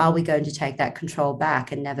 Or are we going to take that control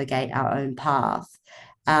back and navigate our own path?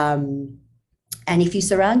 And if you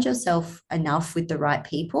surround yourself enough with the right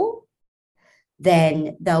people,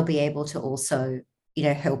 then they'll be able to also,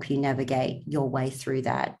 help you navigate your way through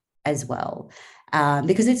that as well,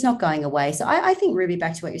 because it's not going away. So I think, Ruby,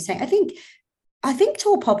 back to what you're saying, I think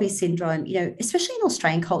tall poppy syndrome, especially in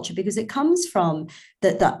Australian culture, because it comes from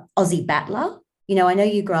the Aussie battler. I know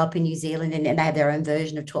you grew up in New Zealand and they have their own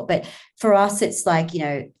version of tall, but for us, it's like,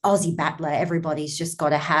 Aussie battler, everybody's just got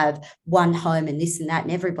to have one home and this and that,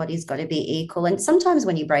 and everybody's got to be equal. And sometimes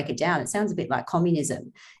when you break it down, it sounds a bit like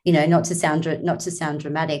communism, not to sound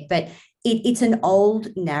dramatic, but it's an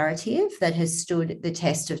old narrative that has stood the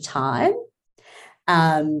test of time.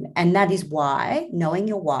 And that is why, knowing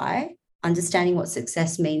your why, understanding what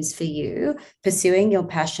success means for you, pursuing your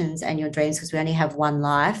passions and your dreams, because we only have one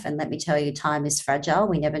life. And let me tell you, time is fragile.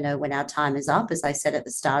 We never know when our time is up. As I said at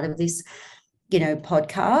the start of this,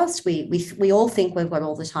 podcast, we all think we've got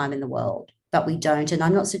all the time in the world, but we don't. And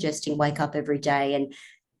I'm not suggesting wake up every day and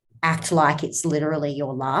act like it's literally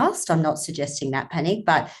your last. I'm not suggesting that, panic,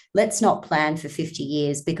 but let's not plan for 50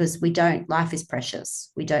 years because life is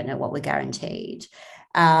precious. We don't know what we're guaranteed.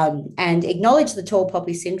 And acknowledge the tall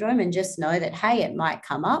poppy syndrome and just know that, hey, it might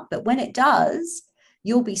come up, but when it does,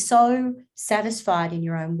 you'll be so satisfied in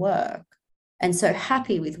your own work and so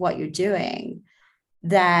happy with what you're doing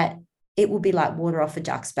that it will be like water off a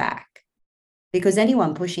duck's back. Because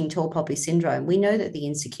anyone pushing tall poppy syndrome, we know that the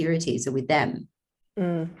insecurities are with them,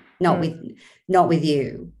 not with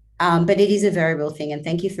you. But it is a very real thing. And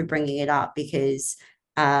thank you for bringing it up, because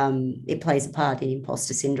it plays a part in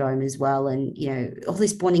imposter syndrome as well. And, all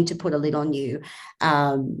this wanting to put a lid on you,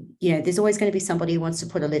 there's always going to be somebody who wants to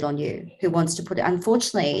put a lid on you, who wants to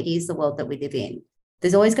unfortunately, it is the world that we live in.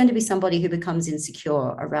 There's always going to be somebody who becomes insecure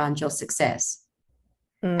around your success.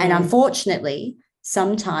 And unfortunately,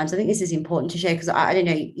 sometimes, I think this is important to share, because I don't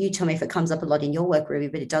know, you tell me if it comes up a lot in your work, Ruby,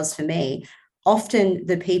 but it does for me. Often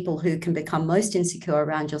the people who can become most insecure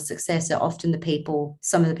around your success are often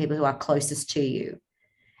some of the people who are closest to you.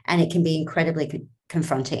 And it can be incredibly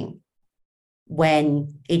confronting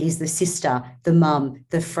when it is the sister, the mum,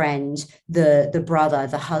 the friend, the brother,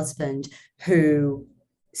 the husband who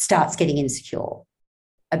starts getting insecure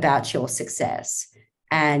about your success.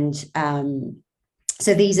 And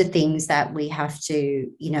so these are things that we have to,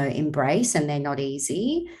 embrace, and they're not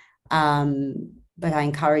easy. But I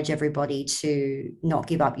encourage everybody to not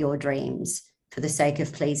give up your dreams for the sake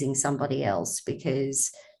of pleasing somebody else,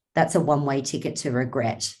 because that's a one-way ticket to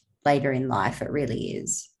regret later in life. It really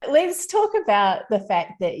is. Let's talk about the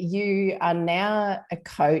fact that you are now a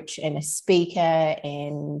coach and a speaker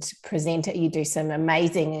and presenter. You do some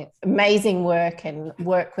amazing work and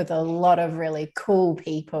work with a lot of really cool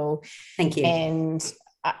people. Thank you. And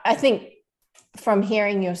I think from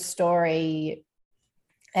hearing your story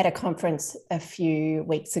at a conference a few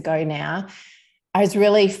weeks ago now, I was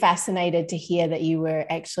really fascinated to hear that you were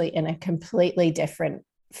actually in a completely different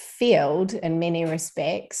field in many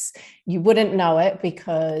respects. You wouldn't know it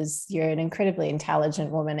because you're an incredibly intelligent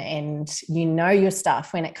woman and you know your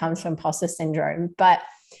stuff when it comes from imposter syndrome. But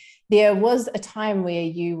there was a time where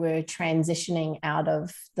you were transitioning out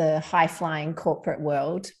of the high-flying corporate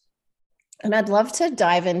world. And I'd love to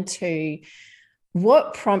dive into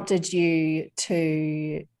what prompted you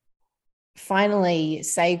to finally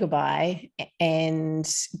say goodbye and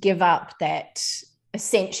give up that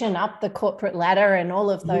ascension up the corporate ladder and all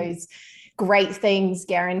of those great things,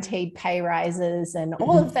 guaranteed pay rises, and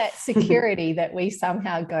all of that security that we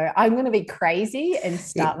somehow go, I'm going to be crazy and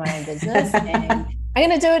start my own business. And I'm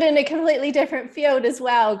going to do it in a completely different field as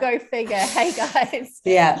well. Go figure. Hey, guys.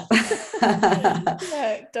 Yeah.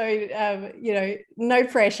 Yeah, don't, no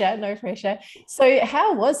pressure, no pressure. So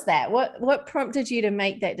how was that? What prompted you to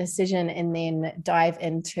make that decision and then dive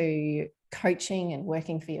into coaching and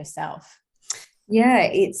working for yourself? Yeah,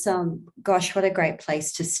 it's gosh, what a great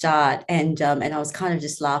place to start. And I was kind of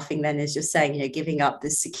just laughing then as just saying, giving up the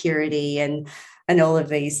security and all of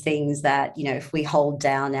these things that, if we hold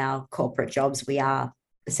down our corporate jobs, we are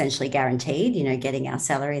essentially guaranteed, getting our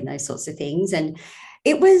salary and those sorts of things. And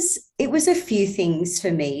it was a few things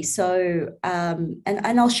for me. So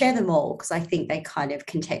and I'll share them all because I think they kind of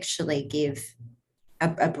contextually give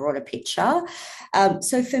a broader picture.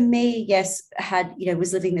 So for me, yes,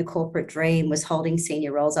 was living the corporate dream, was holding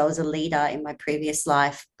senior roles. I was a leader in my previous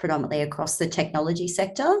life, predominantly across the technology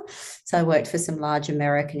sector. So I worked for some large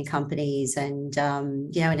American companies and,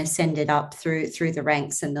 and ascended up through the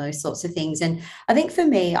ranks and those sorts of things. And I think for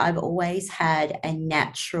me, I've always had a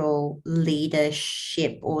natural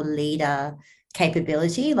leadership or leader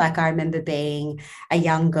capability. Like I remember being a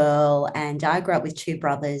young girl and I grew up with two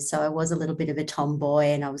brothers. So I was a little bit of a tomboy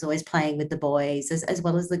and I was always playing with the boys as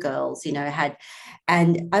well as the girls, and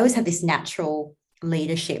I always had this natural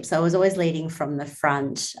leadership. So I was always leading from the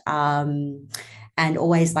front and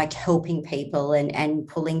always like helping people and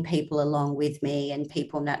pulling people along with me, and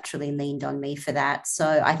people naturally leaned on me for that.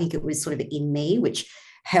 So I think it was sort of in me, which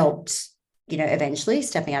helped, eventually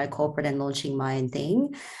stepping out of corporate and launching my own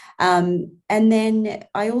thing. And then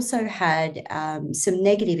I also had some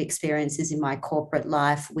negative experiences in my corporate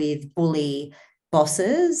life with bully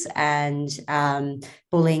bosses and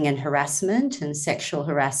bullying and harassment and sexual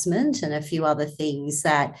harassment and a few other things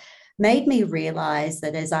that made me realize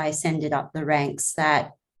that as I ascended up the ranks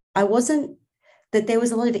that there was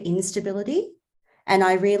a lot of instability. And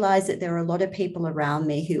I realized that there were a lot of people around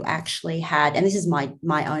me who actually had, and this is my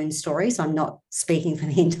own story, so I'm not speaking for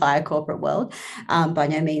the entire corporate world by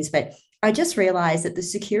no means, but I just realized that the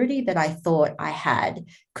security that I thought I had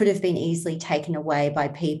could have been easily taken away by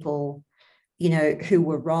people, who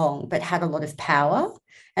were wrong, but had a lot of power.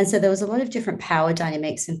 And so there was a lot of different power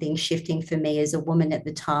dynamics and things shifting for me as a woman at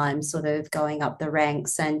the time, sort of going up the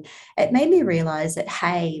ranks. And it made me realize that,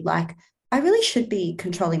 hey, like, I really should be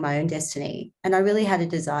controlling my own destiny. And I really had a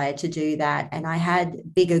desire to do that. And I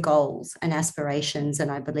had bigger goals and aspirations than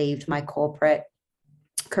I believed my corporate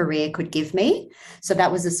career could give me. So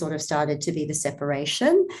that was the sort of started to be the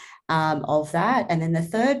separation of that. And then the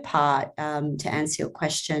third part, to answer your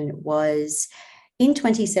question, was in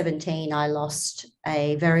 2017, I lost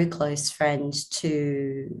a very close friend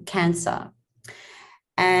to cancer.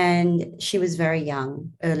 And she was very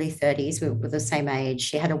young, early 30s. We were the same age.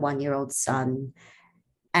 She had a 1-year-old son.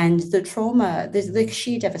 And the trauma, the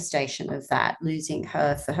sheer devastation of that, losing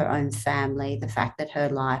her for her own family, the fact that her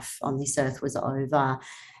life on this earth was over,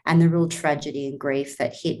 and the real tragedy and grief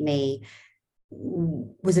that hit me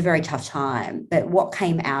was a very tough time. But what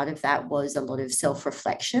came out of that was a lot of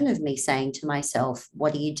self-reflection of me saying to myself,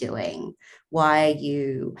 what are you doing? Why are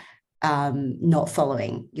you not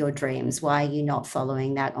following your dreams? Why are you not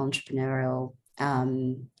following that entrepreneurial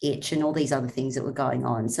itch and all these other things that were going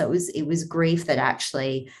on? So it was grief that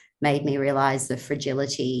actually made me realize the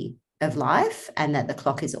fragility of life and that the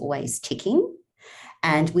clock is always ticking.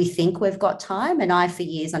 And we think we've got time. And for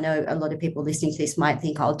years, I know a lot of people listening to this might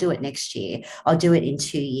think, I'll do it next year. I'll do it in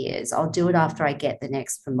 2 years. I'll do it after I get the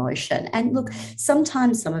next promotion. And look,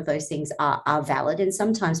 sometimes some of those things are valid. And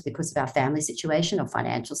sometimes because of our family situation or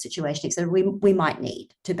financial situation, etc., we might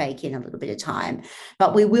need to bake in a little bit of time.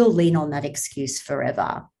 But we will lean on that excuse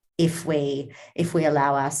forever if we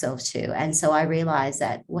allow ourselves to. And so I realized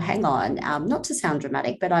that, well, hang on, not to sound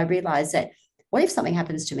dramatic, but I realized that what if something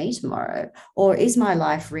happens to me tomorrow? Or is my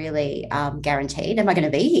life really guaranteed? Am I going to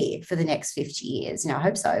be here for the next 50 years? I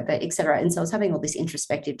hope so, but et cetera. And so I was having all this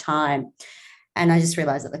introspective time and I just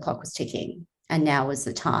realized that the clock was ticking and now was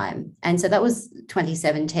the time. And so that was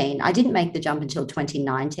 2017. I didn't make the jump until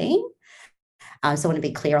 2019. So I want to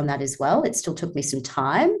be clear on that as well. It still took me some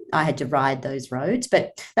time. I had to ride those roads,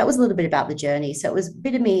 but that was a little bit about the journey. So it was a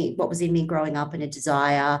bit of me, what was in me growing up and a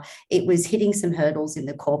desire. It was hitting some hurdles in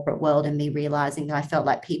the corporate world and me realizing that I felt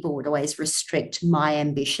like people would always restrict my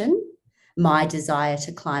ambition. My desire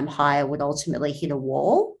to climb higher would ultimately hit a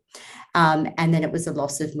wall. And then it was the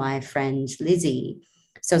loss of my friend, Lizzie.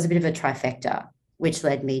 So it was a bit of a trifecta, which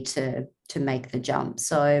led me to make the jump.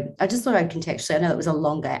 So I just thought I'd contextually, I know it was a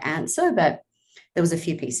longer answer, but there was a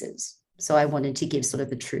few pieces. So I wanted to give sort of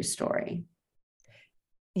the true story.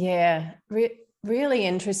 Yeah, really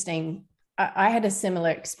interesting. I had a similar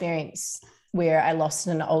experience where I lost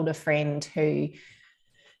an older friend who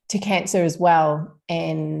to cancer as well.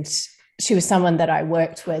 And she was someone that I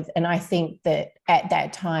worked with. And I think that at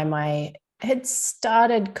that time I had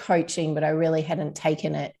started coaching, but I really hadn't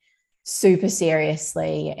taken it super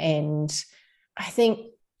seriously. And I think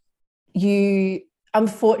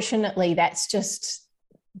unfortunately, that's just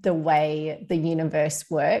the way the universe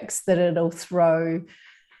works, that it'll throw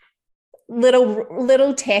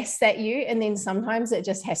little tests at you, and then sometimes it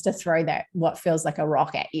just has to throw that what feels like a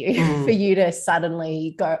rock at you for you to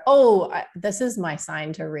suddenly go, oh, this is my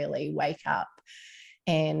sign to really wake up.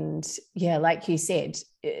 And yeah, like you said,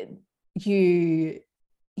 you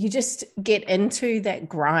just get into that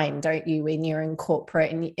grind, don't you, when you're in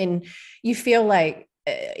corporate, and you feel like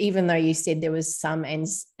even though you said there was some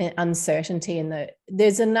uncertainty in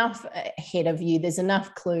there's enough ahead of you, there's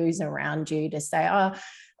enough clues around you to say, oh,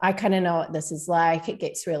 I kind of know what this is like. It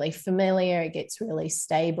gets really familiar, it gets really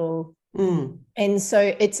stable. And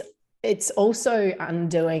so it's also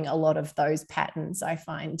undoing a lot of those patterns, I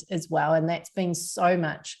find, as well. And that's been so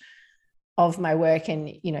much of my work.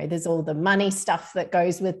 And there's all the money stuff that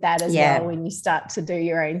goes with that as well. When you start to do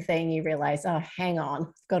your own thing, you realize, oh, hang on,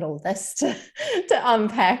 I've got all this to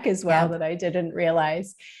unpack as well that I didn't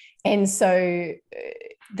realize. And so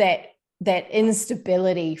that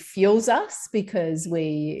instability fuels us because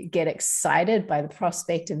we get excited by the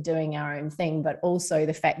prospect of doing our own thing, but also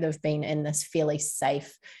the fact that we've been in this fairly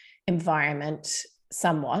safe environment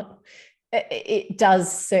somewhat. It does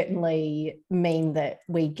certainly mean that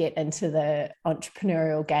we get into the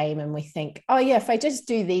entrepreneurial game and we think, oh yeah, if I just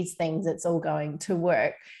do these things, it's all going to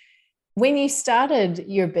work. When you started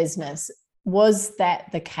your business, was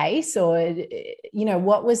that the case? Or,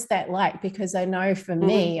 what was that like? Because I know for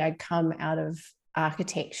me, I'd come out of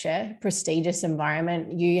architecture, prestigious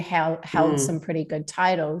environment. You held some pretty good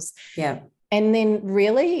titles. Yeah. And then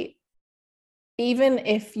really, even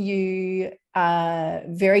if you are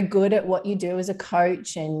very good at what you do as a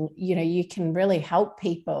coach and, you can really help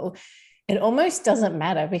people, it almost doesn't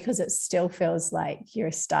matter because it still feels like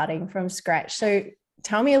you're starting from scratch. So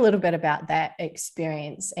tell me a little bit about that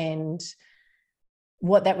experience and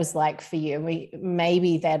what that was like for you.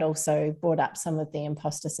 Maybe that also brought up some of the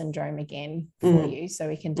imposter syndrome again for you, so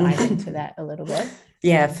we can dive into that a little bit.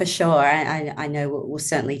 Yeah, for sure. I know we'll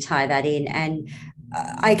certainly tie that in. And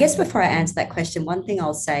I guess before I answer that question, one thing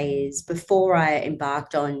I'll say is before I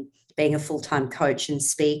embarked on being a full-time coach and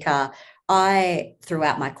speaker,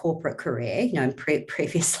 throughout my corporate career, in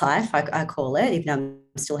previous life, I call it, even though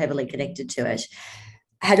I'm still heavily connected to it,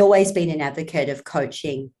 had always been an advocate of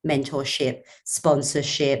coaching, mentorship,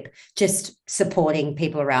 sponsorship, just supporting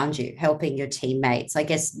people around you, helping your teammates, I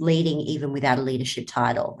guess leading even without a leadership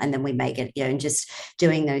title. And then we make it, and just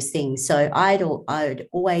doing those things. So I'd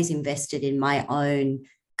always invested in my own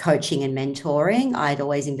coaching and mentoring. I'd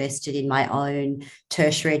always invested in my own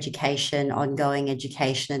tertiary education, ongoing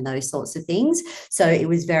education, and those sorts of things. So it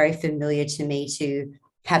was very familiar to me to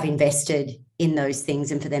have invested in those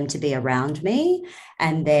things and for them to be around me.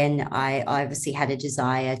 And then I obviously had a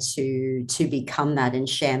desire to become that and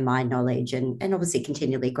share my knowledge and obviously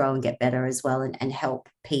continually grow and get better as well and help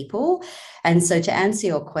people. And so to answer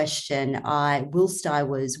your question, whilst I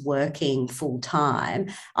was working full time,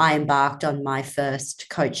 I embarked on my first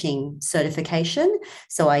coaching certification.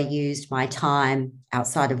 So I used my time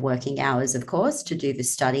outside of working hours, of course, to do the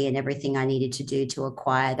study and everything I needed to do to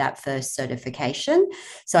acquire that first certification.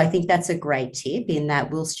 So I think that's a great tip, in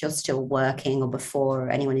that whilst you're still working, or before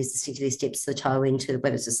anyone who's listening to this dips the toe into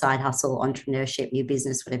whether it's a side hustle, entrepreneurship, new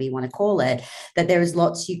business, whatever you want to call it, that there is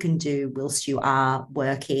lots you can do whilst you are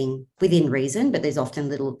working within reason, but there's often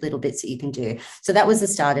little bits that you can do. So that was the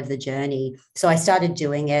start of the journey. So I started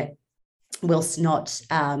doing it whilst not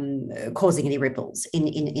causing any ripples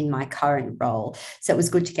in my current role. So it was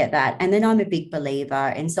good to get that. And then I'm a big believer.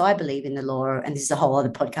 And so I believe in the law, and this is a whole other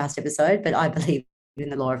podcast episode, but I believe in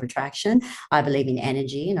the law of attraction. I believe in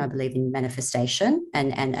energy, and I believe in manifestation,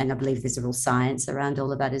 and I believe there's a real science around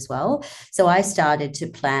all of that as well. So I started to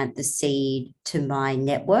plant the seed to my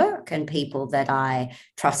network and people that I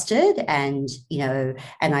trusted, and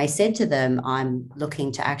I said to them, I'm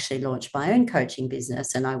looking to actually launch my own coaching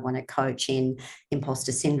business, and I want to coach in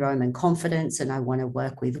imposter syndrome and confidence, and I want to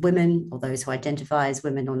work with women or those who identify as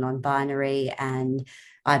women or non-binary, and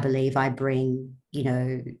I believe I bring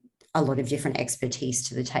a lot of different expertise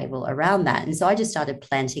to the table around that. And so I just started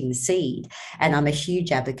planting the seed. And I'm a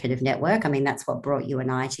huge advocate of network. I mean, that's what brought you and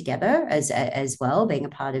I together as well, being a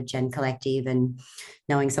part of Gen Collective and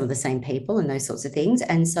knowing some of the same people and those sorts of things.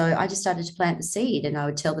 And so I just started to plant the seed, and I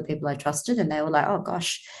would tell the people I trusted, and they were like, oh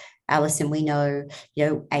gosh, Alison, we know,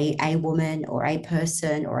 a woman or a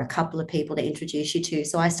person or a couple of people to introduce you to.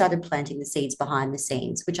 So I started planting the seeds behind the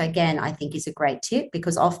scenes, which again, I think is a great tip,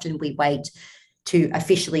 because often we wait to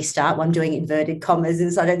officially start. Well, I'm doing inverted commas,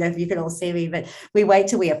 and so I don't know if you can all see me, but we wait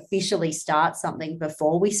till we officially start something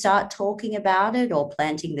before we start talking about it, or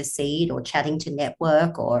planting the seed, or chatting to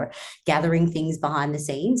network, or gathering things behind the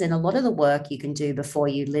scenes. And a lot of the work you can do before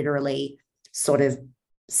you literally sort of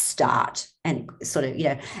start, and sort of,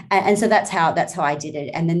 and so that's how I did it.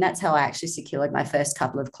 And then that's how I actually secured my first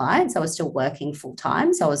couple of clients. I was still working full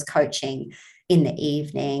time, so I was coaching in the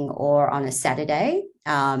evening or on a Saturday,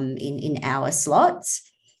 in hour slots,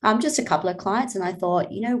 just a couple of clients. And I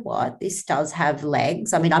thought, you know what, this does have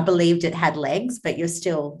legs. I mean, I believed it had legs, but you're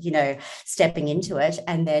still, stepping into it.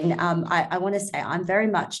 And then I want to say I'm very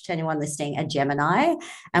much, to anyone listening, a Gemini.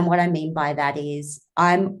 And what I mean by that is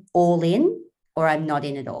I'm all in, or I'm not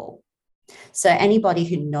in at all. So anybody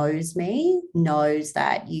who knows me knows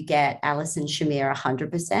that you get Alison Shamir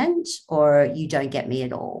 100%, or you don't get me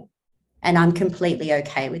at all. And I'm completely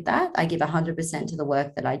okay with that. I give 100% to the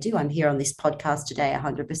work that I do. I'm here on this podcast today,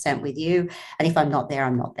 100% with you. And if I'm not there,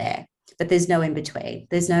 I'm not there. But there's no in between.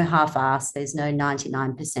 There's no half-ass. There's no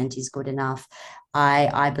 99% is good enough.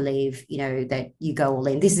 I believe, that you go all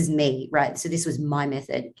in. This is me, right? So this was my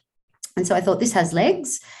method. And so I thought, this has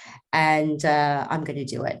legs, and I'm going to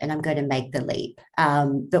do it, and I'm going to make the leap.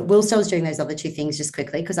 But whilst I was doing those other two things, just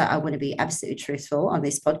quickly, because I want to be absolutely truthful on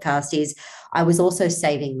this podcast, is I was also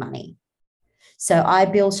saving money. So I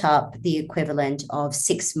built up the equivalent of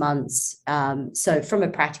 6 months. So from a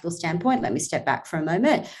practical standpoint, let me step back for a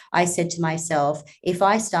moment. I said to myself, if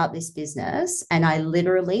I start this business and I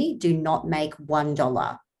literally do not make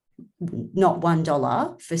 $1, not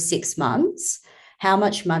 $1 for 6 months, how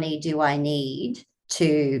much money do I need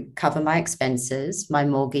to cover my expenses, my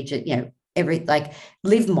mortgage,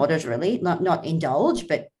 live moderately, not indulge,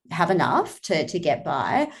 but have enough to get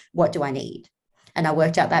by? What do I need? And I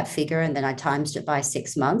worked out that figure, and then I times it by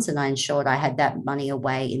 6 months, and I ensured I had that money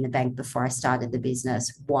away in the bank before I started the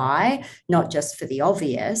business. Why? Not just for the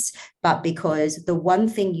obvious, but because the one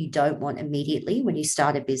thing you don't want immediately when you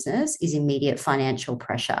start a business is immediate financial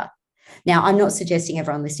pressure. Now, I'm not suggesting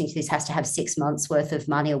everyone listening to this has to have 6 months worth of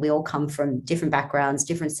money, or we all come from different backgrounds,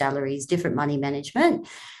 different salaries, different money management.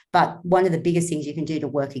 But one of the biggest things you can do to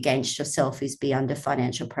work against yourself is be under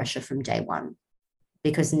financial pressure from day one,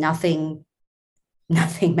 because nothing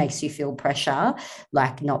makes you feel pressure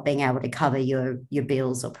like not being able to cover your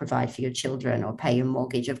bills, or provide for your children, or pay your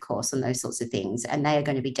mortgage, of course, and those sorts of things. And they are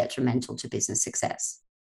going to be detrimental to business success.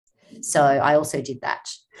 So I also did that.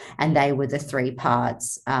 And they were the 3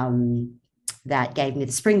 parts that gave me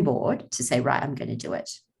the springboard to say, right, I'm going to do it.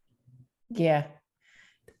 Yeah.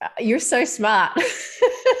 You're so smart.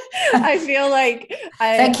 I feel like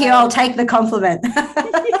Thank you. I'll take the compliment.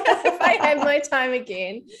 If I had my time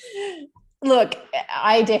again. Look,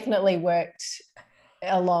 I definitely worked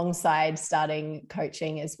alongside starting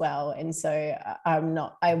coaching as well. And so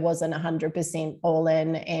I wasn't 100% all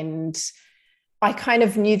in, and I kind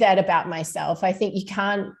of knew that about myself. I think you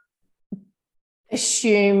can't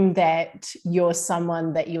assume that you're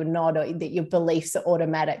someone that you're not, or that your beliefs are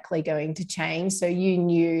automatically going to change. So you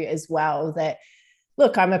knew as well that,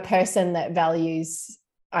 look, I'm a person that values,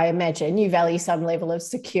 I imagine you value some level of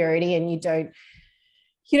security, and you don't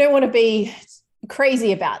want to be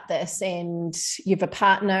crazy about this, and you have a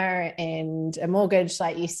partner and a mortgage,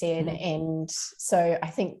 like you said. Mm-hmm. And so I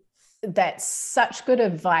think that's such good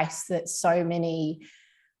advice that so many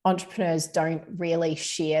entrepreneurs don't really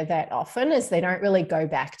share that often, is they don't really go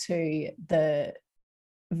back to the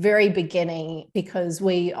very beginning, because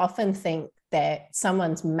we often think that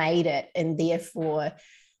someone's made it and therefore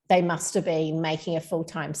they must have been making a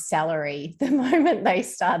full-time salary the moment they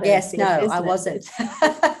started. Yes, no, business. I wasn't.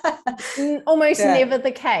 Almost never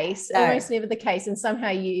the case. No. Almost never the case. And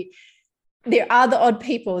somehow there are the odd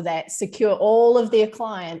people that secure all of their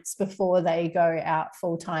clients before they go out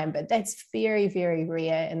full-time, but that's very, very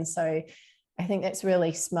rare. And so I think that's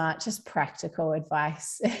really smart, just practical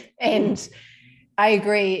advice. And I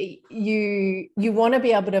agree. You want to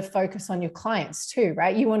be able to focus on your clients too,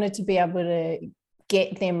 right? You want to be able to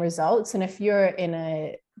get them results. And if you're in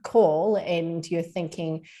a call and you're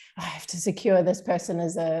thinking, I have to secure this person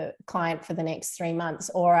as a client for the next 3 months,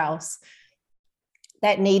 or else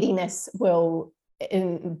that neediness will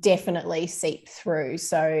definitely seep through.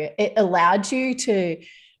 So it allowed you to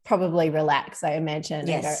probably relax, I imagine,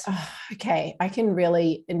 and go, oh, okay, I can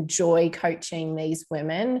really enjoy coaching these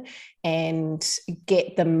women and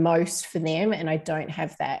get the most for them. And I don't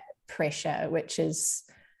have that pressure, which is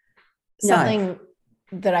something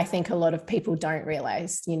that I think a lot of people don't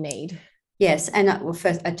realize you need. Yes, and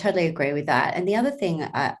first, I totally agree with that. And the other thing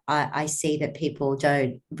I see that people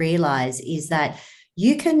don't realize is that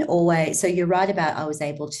you can always, so you're right about I was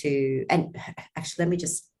able to, and actually, let me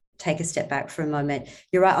just take a step back for a moment.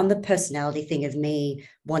 You're right on the personality thing of me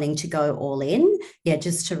wanting to go all in. Yeah,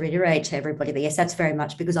 just to reiterate to everybody that yes, that's very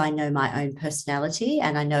much because I know my own personality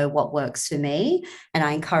and I know what works for me. And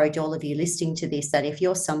I encourage all of you listening to this that if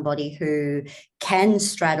you're somebody who can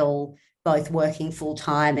straddle both working full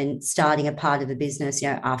time and starting a part of the business,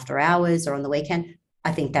 after hours or on the weekend,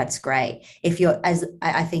 I think that's great.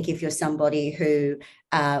 I think if you're somebody who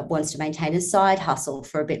wants to maintain a side hustle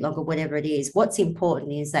for a bit longer, whatever it is, what's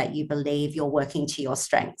important is that you believe you're working to your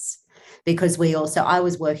strengths. Because I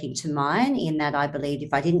was working to mine in that I believed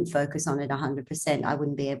if I didn't focus on it 100%, I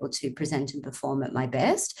wouldn't be able to present and perform at my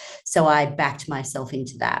best. So I backed myself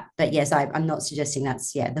into that. But yes, I'm not suggesting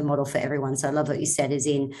that's the model for everyone. So I love what you said is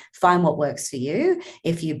in find what works for you.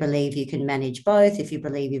 If you believe you can manage both, if you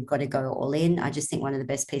believe you've got to go all in, I just think one of the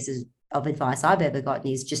best pieces of advice I've ever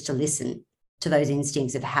gotten is just to listen to those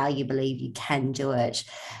instincts of how you believe you can do it.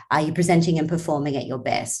 Are you presenting and performing at your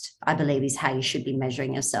best? I believe is how you should be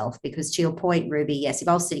measuring yourself. Because to your point, Ruby, yes, if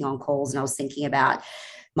I was sitting on calls and I was thinking about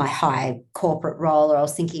my high corporate role or I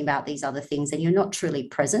was thinking about these other things and you're not truly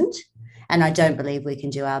present, and I don't believe we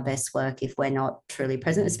can do our best work if we're not truly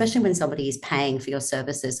present, especially when somebody is paying for your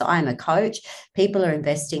services. So I'm a coach. People are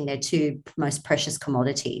investing their two most precious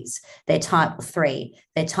commodities, their time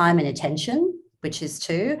and attention, which is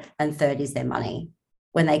 2, and 3rd is their money.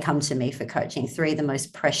 When they come to me for coaching, 3 the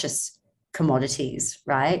most precious commodities,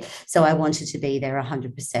 right? So I wanted to be there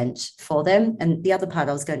 100% for them. And the other part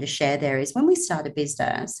I was going to share there is when we start a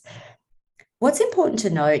business, what's important to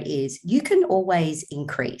note is you can always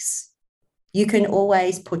increase. You can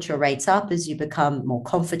always put your rates up as you become more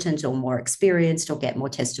confident or more experienced or get more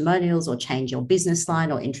testimonials or change your business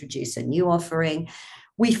line or introduce a new offering.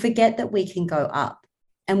 We forget that we can go up.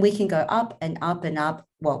 And we can go up and up and up.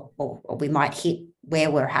 Well, or we might hit where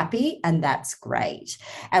we're happy, and that's great.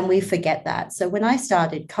 And we forget that. So when I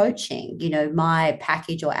started coaching, my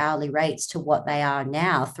package or hourly rates to what they are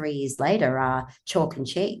now, 3 years later, are chalk and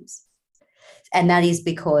cheese. And that is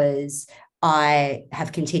because I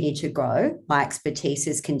have continued to grow. My expertise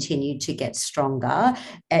has continued to get stronger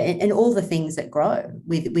and all the things that grow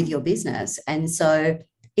with your business. And so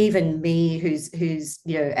even me, who's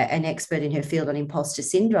an expert in her field on imposter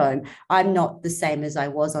syndrome, I'm not the same as I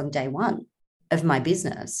was on day one of my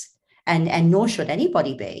business, and nor should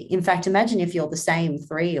anybody be. In fact, imagine if you're the same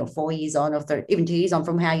 3 or 4 years on, or even 2 years on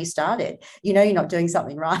from how you started. You're not doing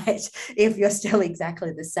something right if you're still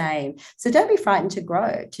exactly the same. So don't be frightened to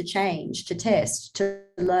grow, to change, to test, to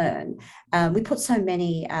learn. We put so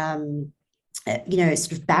many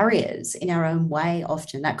sort of barriers in our own way.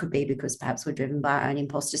 Often that could be because perhaps we're driven by our own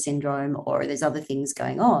imposter syndrome or there's other things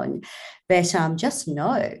going on. But just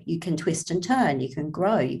know you can twist and turn, you can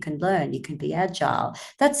grow, you can learn, you can be agile.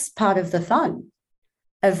 That's part of the fun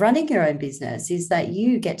of running your own business, is that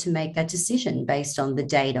you get to make that decision based on the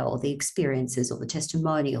data or the experiences or the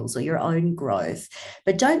testimonials or your own growth.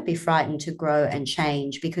 But don't be frightened to grow and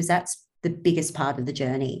change, because that's the biggest part of the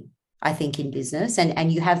journey, I think, in business.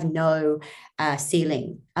 And you have no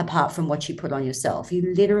ceiling apart from what you put on yourself.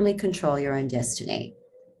 You literally control your own destiny.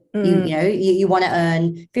 You want to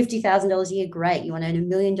earn $50,000 a year, great. You want to earn $1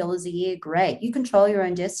 million a year, great. You control your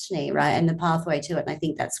own destiny, right? And the pathway to it. And I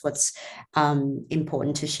think that's what's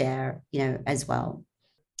important to share, as well.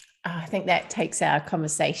 I think that takes our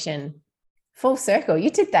conversation full circle. You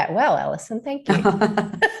did that well, Alison. Thank you.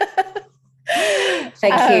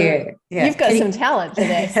 Thank you. Yeah. You've got some talent for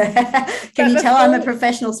this. Can you tell I'm a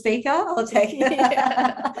professional speaker? I'll take it.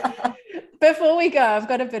 Yeah. Before we go, I've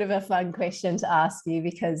got a bit of a fun question to ask you,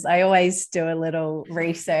 because I always do a little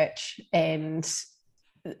research, and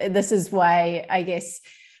this is why I guess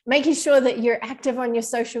making sure that you're active on your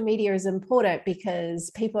social media is important, because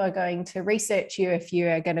people are going to research you if you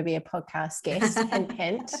are going to be a podcast guest. Hint,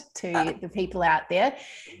 hint to the people out there.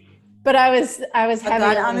 But I was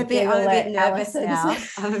having. I'm a bit nervous now.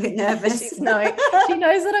 I'm a bit nervous. She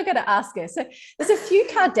knows that I'm going to ask her. So there's a few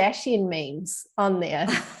Kardashian memes on there.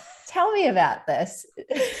 Tell me about this.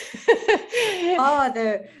 I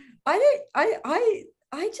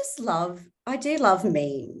do love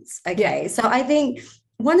memes. Okay. Yeah. So I think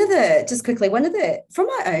just quickly, from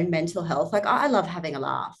my own mental health, like I love having a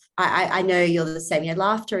laugh. I know you're the same.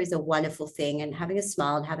 Laughter is a wonderful thing, and having a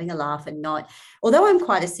smile and having a laugh, and not, although I'm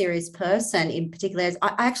quite a serious person in particular,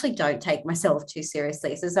 I actually don't take myself too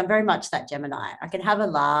seriously. So I'm very much that Gemini. I can have a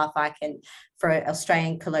laugh. I can, for an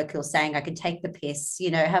Australian colloquial saying, I can take the piss,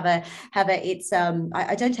 it's,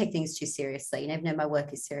 I don't take things too seriously. Even though my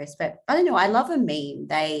work is serious, but I don't know. I love a meme.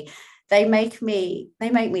 They make me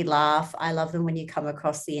laugh. I love them when you come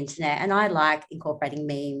across the internet, and I like incorporating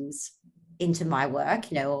memes into my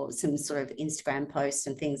work, or some sort of Instagram posts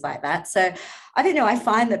and things like that. So I don't know. I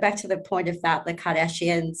find that, back to the point about the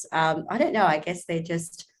Kardashians, I don't know. I guess they're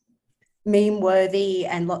just meme worthy,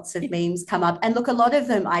 and lots of memes come up. And look, a lot of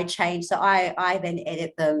them I change. So I then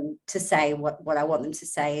edit them to say what I want them to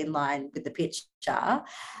say in line with the picture.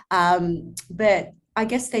 But I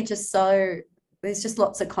guess they're just so, there's just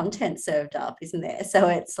lots of content served up, isn't there? So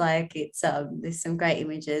it's like, there's some great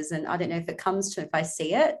images, and I don't know if I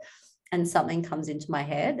see it and something comes into my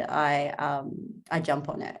head, I jump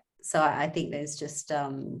on it. So I think there's just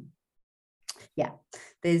I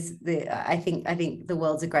think the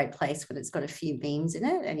world's a great place when it's got a few memes in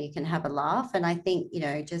it and you can have a laugh. And I think,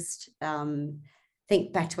 just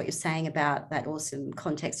think back to what you're saying about that awesome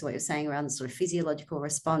context of what you're saying around the sort of physiological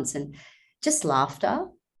response, and just laughter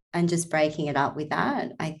and just breaking it up with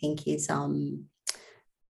that, I think is a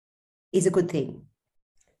good thing.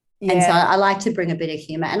 Yeah. And so I like to bring a bit of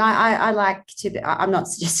humor, and I like to, I'm not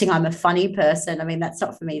suggesting I'm a funny person. I mean, that's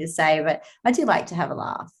not for me to say, but I do like to have a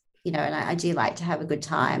laugh, and I do like to have a good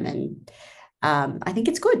time. And I think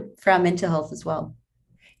it's good for our mental health as well.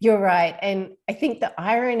 You're right. And I think the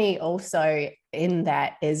irony also in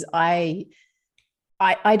that is I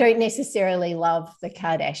don't necessarily love the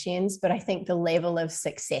Kardashians, but I think the level of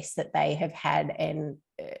success that they have had, and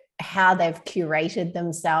how they've curated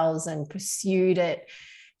themselves and pursued it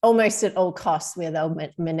almost at all costs, where they'll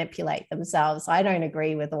manipulate themselves. I don't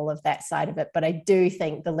agree with all of that side of it, but I do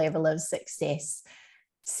think the level of success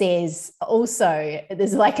says also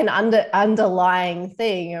there's like an underlying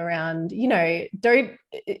thing around, don't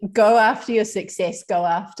go after your success, go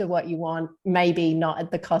after what you want, maybe not at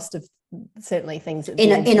the cost of certainly things that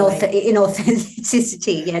in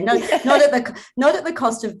authenticity, not at the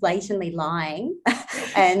cost of blatantly lying,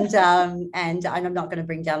 and I'm not going to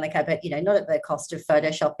bring down the cat, but not at the cost of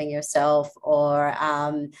photoshopping yourself, or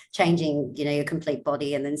changing your complete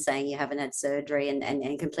body and then saying you haven't had surgery,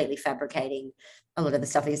 and completely fabricating a lot of the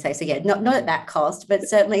stuff that you say. So not at that cost, but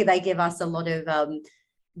certainly they give us a lot of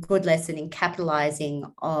good lesson in capitalizing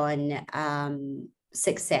on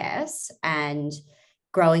success and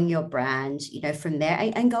growing your brand, from there,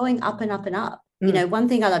 and going up and up and up. One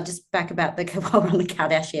thing I love, just back about while we're on the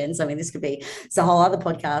Kardashians, I mean, it's a whole other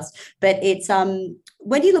podcast, but it's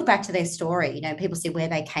when you look back to their story, people see where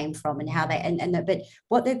they came from and how they, but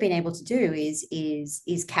what they've been able to do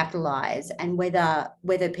is capitalize, and whether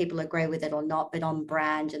people agree with it or not, but on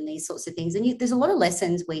brand and these sorts of things. And there's a lot of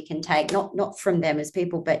lessons we can take, not from them as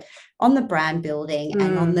people, but on the brand building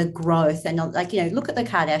and on the growth, and on, look at the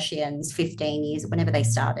Kardashians 15 years, whenever the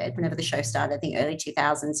show started, I think early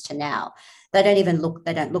 2000s to now. They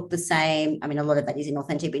don't look the same. I mean, a lot of that is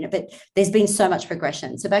inauthentic, but there's been so much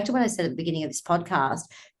progression. So back to what I said at the beginning of this podcast,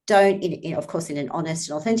 don't, of course, in an honest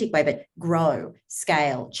and authentic way, but grow,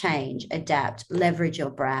 scale, change, adapt, leverage your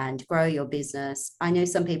brand, grow your business. I know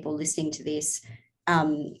some people listening to this,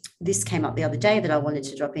 this came up the other day that I wanted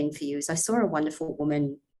to drop in for you. Is I saw a wonderful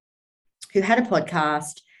woman who had a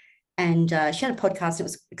podcast, and she had a podcast. It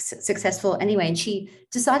was successful anyway, and she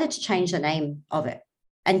decided to change the name of it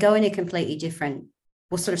and go in a completely different,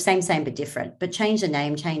 well, sort of same, but different, but change the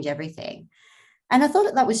name, change everything. And I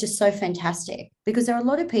thought that was just so fantastic, because there are a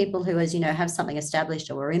lot of people who, as you know, have something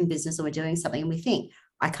established, or we're in business, or we're doing something, and we think,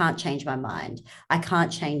 I can't change my mind. I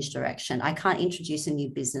can't change direction. I can't introduce a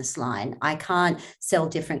new business line. I can't sell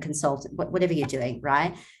different consultants, whatever you're doing,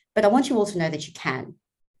 right? But I want you all to know that you can.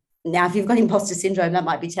 Now, if you've got imposter syndrome, that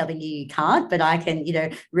might be telling you can't, but I can,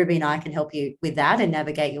 Ruby and I can help you with that and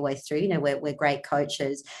navigate your way through. We're great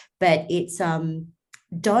coaches, but it's what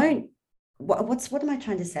am I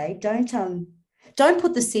trying to say? Don't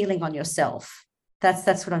put the ceiling on yourself. That's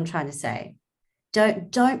what I'm trying to say.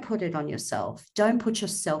 Don't put it on yourself. Don't put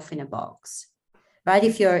yourself in a box, right?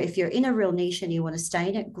 If you're in a real niche and you want to stay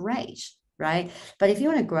in it, great, right? But if you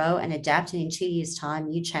want to grow and adapt, and in 2 years'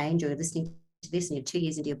 time you change, or you're listening to this and you're 2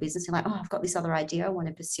 years into your business, you're like, oh, I've got this other idea I want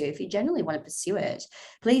to pursue. If you generally want to pursue it,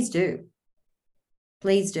 please do.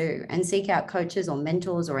 Please do. And seek out coaches or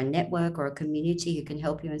mentors or a network or a community who can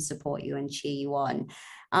help you and support you and cheer you on.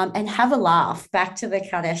 And have a laugh. Back to the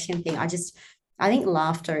Kardashian thing. I think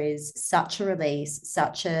laughter is such a release,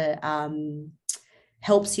 such a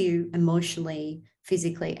helps you emotionally,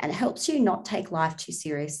 physically, and helps you not take life too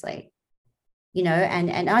seriously.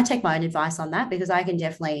 And I take my own advice on that, because I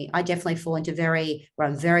definitely fall into where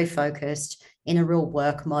I'm very focused in a real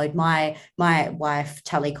work mode. My wife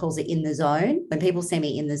Tully calls it in the zone. When people see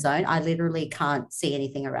me in the zone, I literally can't see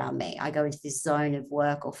anything around me. I go into this zone of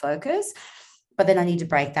work or focus, but then I need to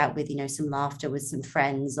break that with, some laughter with some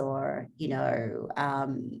friends, or,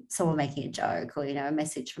 someone making a joke, or, a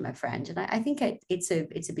message from a friend. And I think it's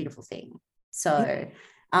a beautiful thing. So,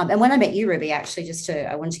 and when I met you, Ruby, actually,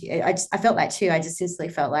 I felt that too. I just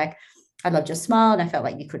instantly felt like I loved your smile, and I felt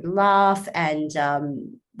like you could laugh, and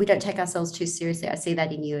we don't take ourselves too seriously. I see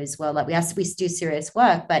that in you as well. Like we do serious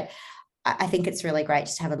work, but I think it's really great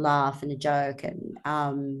just to have a laugh and a joke,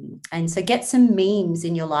 and so get some memes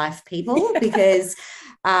in your life, people, because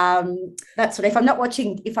that's what, if I'm not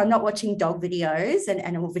watching dog videos and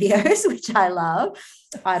animal videos, which I love,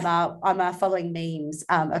 I'm following memes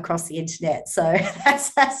across the internet. So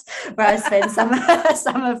that's where I spend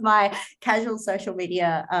some of my casual social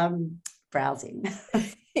media browsing.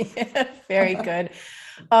 Yeah, very good.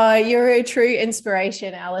 You're a true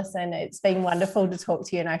inspiration, Alison. It's been wonderful to talk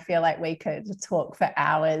to you, and I feel like we could talk for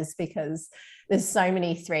hours, because there's so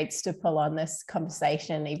many threads to pull on this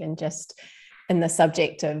conversation, even just in the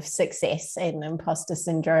subject of success and imposter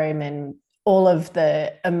syndrome, and all of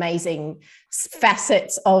the amazing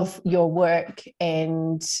facets of your work.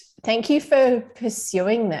 And thank you for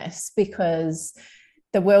pursuing this, because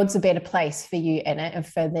the world's a better place for you in it, and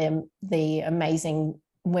for the amazing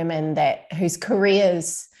women whose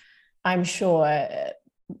careers I'm sure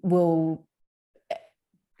will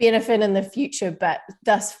benefit in the future, but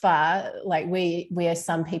thus far, like where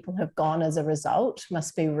some people have gone as a result,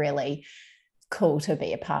 must be really cool to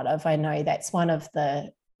be a part of. I know that's one of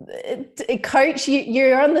the coach,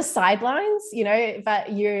 you're on the sidelines, but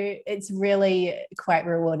it's really quite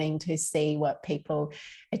rewarding to see what people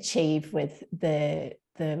achieve with the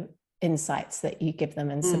insights that you give them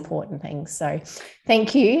and support and things. So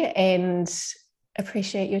thank you, and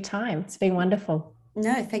appreciate your time. It's been wonderful.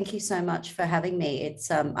 No, thank you so much for having me. It's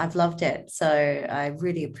I've loved it. So I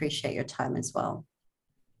really appreciate your time as well.